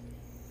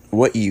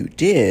what you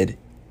did,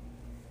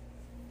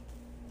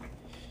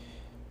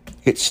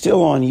 it's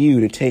still on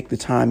you to take the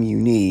time you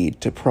need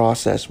to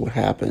process what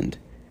happened,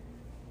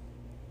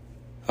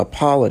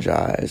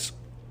 apologize,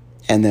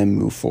 and then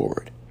move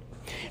forward.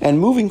 And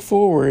moving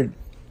forward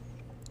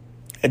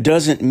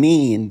doesn't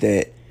mean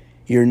that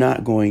you're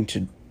not going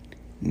to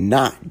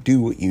not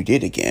do what you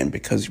did again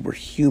because we're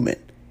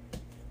human.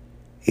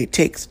 It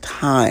takes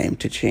time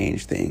to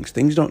change things.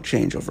 Things don't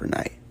change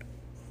overnight.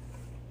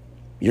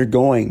 You're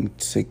going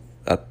to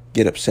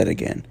get upset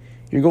again.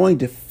 You're going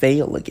to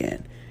fail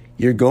again.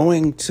 You're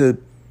going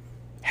to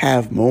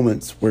have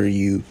moments where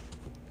you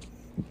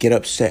get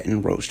upset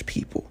and roast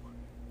people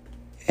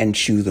and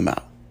chew them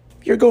out.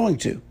 You're going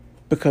to,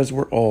 because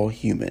we're all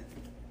human.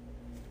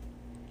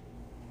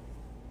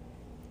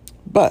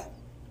 But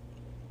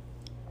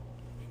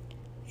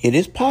it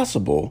is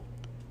possible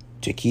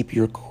to keep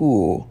your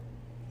cool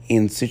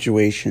in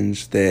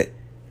situations that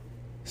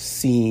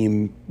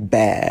seem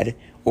bad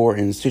or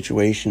in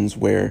situations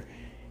where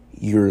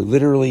you're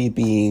literally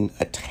being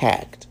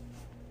attacked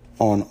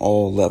on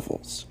all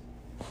levels.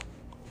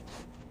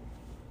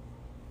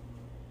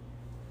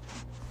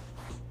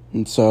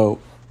 And so,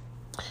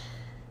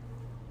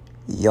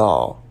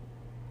 y'all,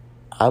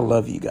 I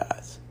love you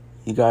guys.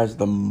 You guys are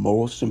the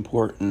most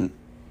important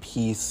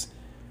piece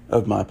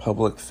of my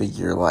public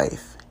figure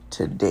life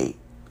to date.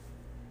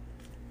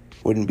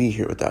 Wouldn't be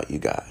here without you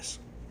guys.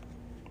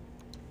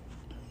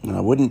 And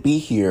I wouldn't be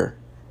here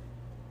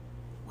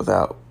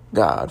without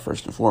God,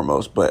 first and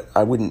foremost, but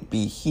I wouldn't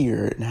be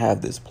here and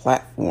have this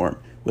platform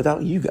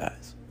without you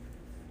guys.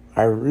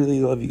 I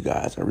really love you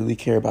guys. I really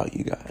care about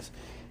you guys.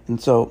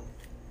 And so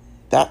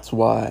that's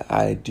why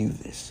I do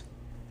this.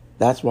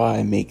 That's why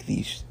I make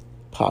these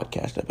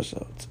podcast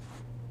episodes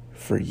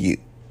for you.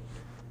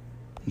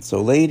 And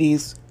so,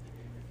 ladies,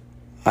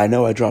 I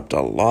know I dropped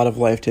a lot of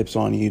life tips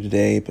on you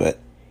today, but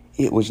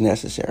it was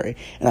necessary.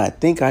 And I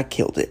think I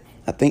killed it.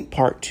 I think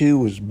part 2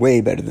 was way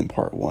better than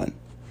part 1.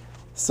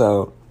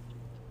 So,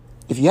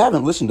 if you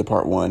haven't listened to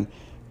part 1,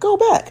 go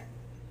back.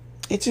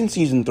 It's in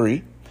season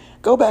 3.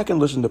 Go back and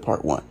listen to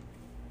part 1.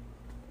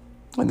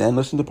 And then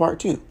listen to part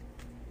 2.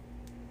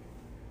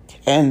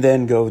 And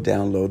then go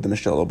download the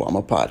Michelle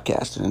Obama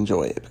podcast and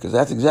enjoy it, because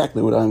that's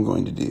exactly what I'm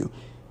going to do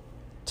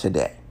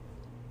today.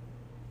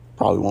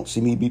 Probably won't see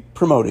me be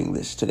promoting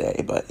this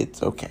today, but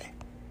it's okay.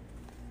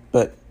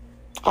 But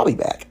I'll be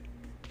back.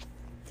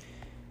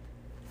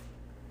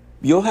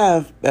 You'll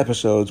have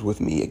episodes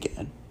with me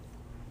again,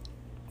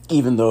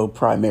 even though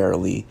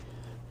primarily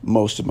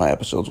most of my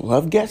episodes will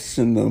have guests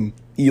in them.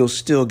 You'll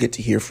still get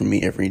to hear from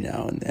me every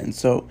now and then.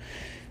 So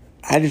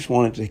I just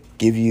wanted to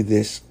give you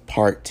this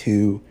part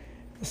 2,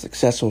 a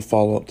successful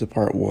follow-up to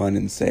part 1,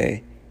 and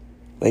say,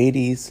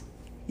 ladies,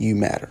 you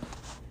matter.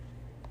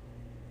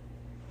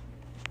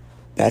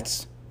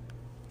 That's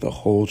the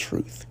whole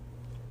truth.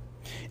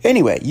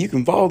 Anyway, you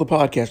can follow the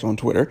podcast on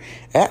Twitter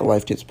at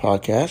Life Tips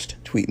Podcast.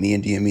 Tweet me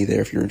and DM me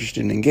there if you're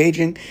interested in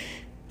engaging.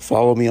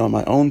 Follow me on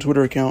my own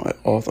Twitter account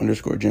at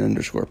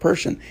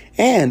auth_Jen_person.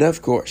 And,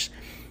 of course,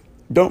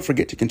 don't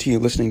forget to continue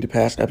listening to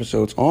past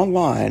episodes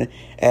online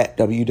at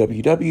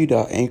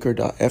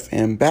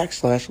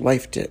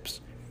www.anchor.fm/lifetips.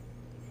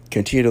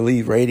 Continue to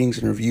leave ratings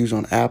and reviews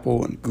on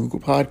Apple and Google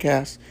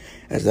Podcasts,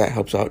 as that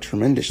helps out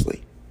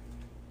tremendously.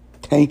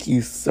 Thank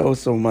you so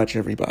much,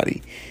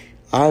 everybody.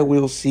 I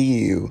will see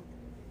you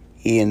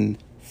in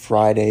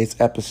Friday's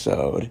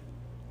episode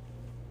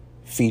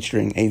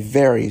featuring a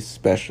very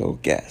special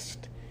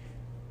guest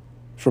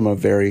from a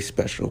very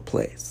special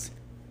place.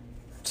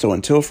 So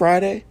until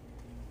Friday,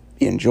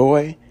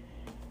 enjoy.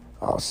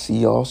 I'll see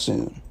y'all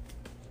soon.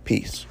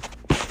 Peace.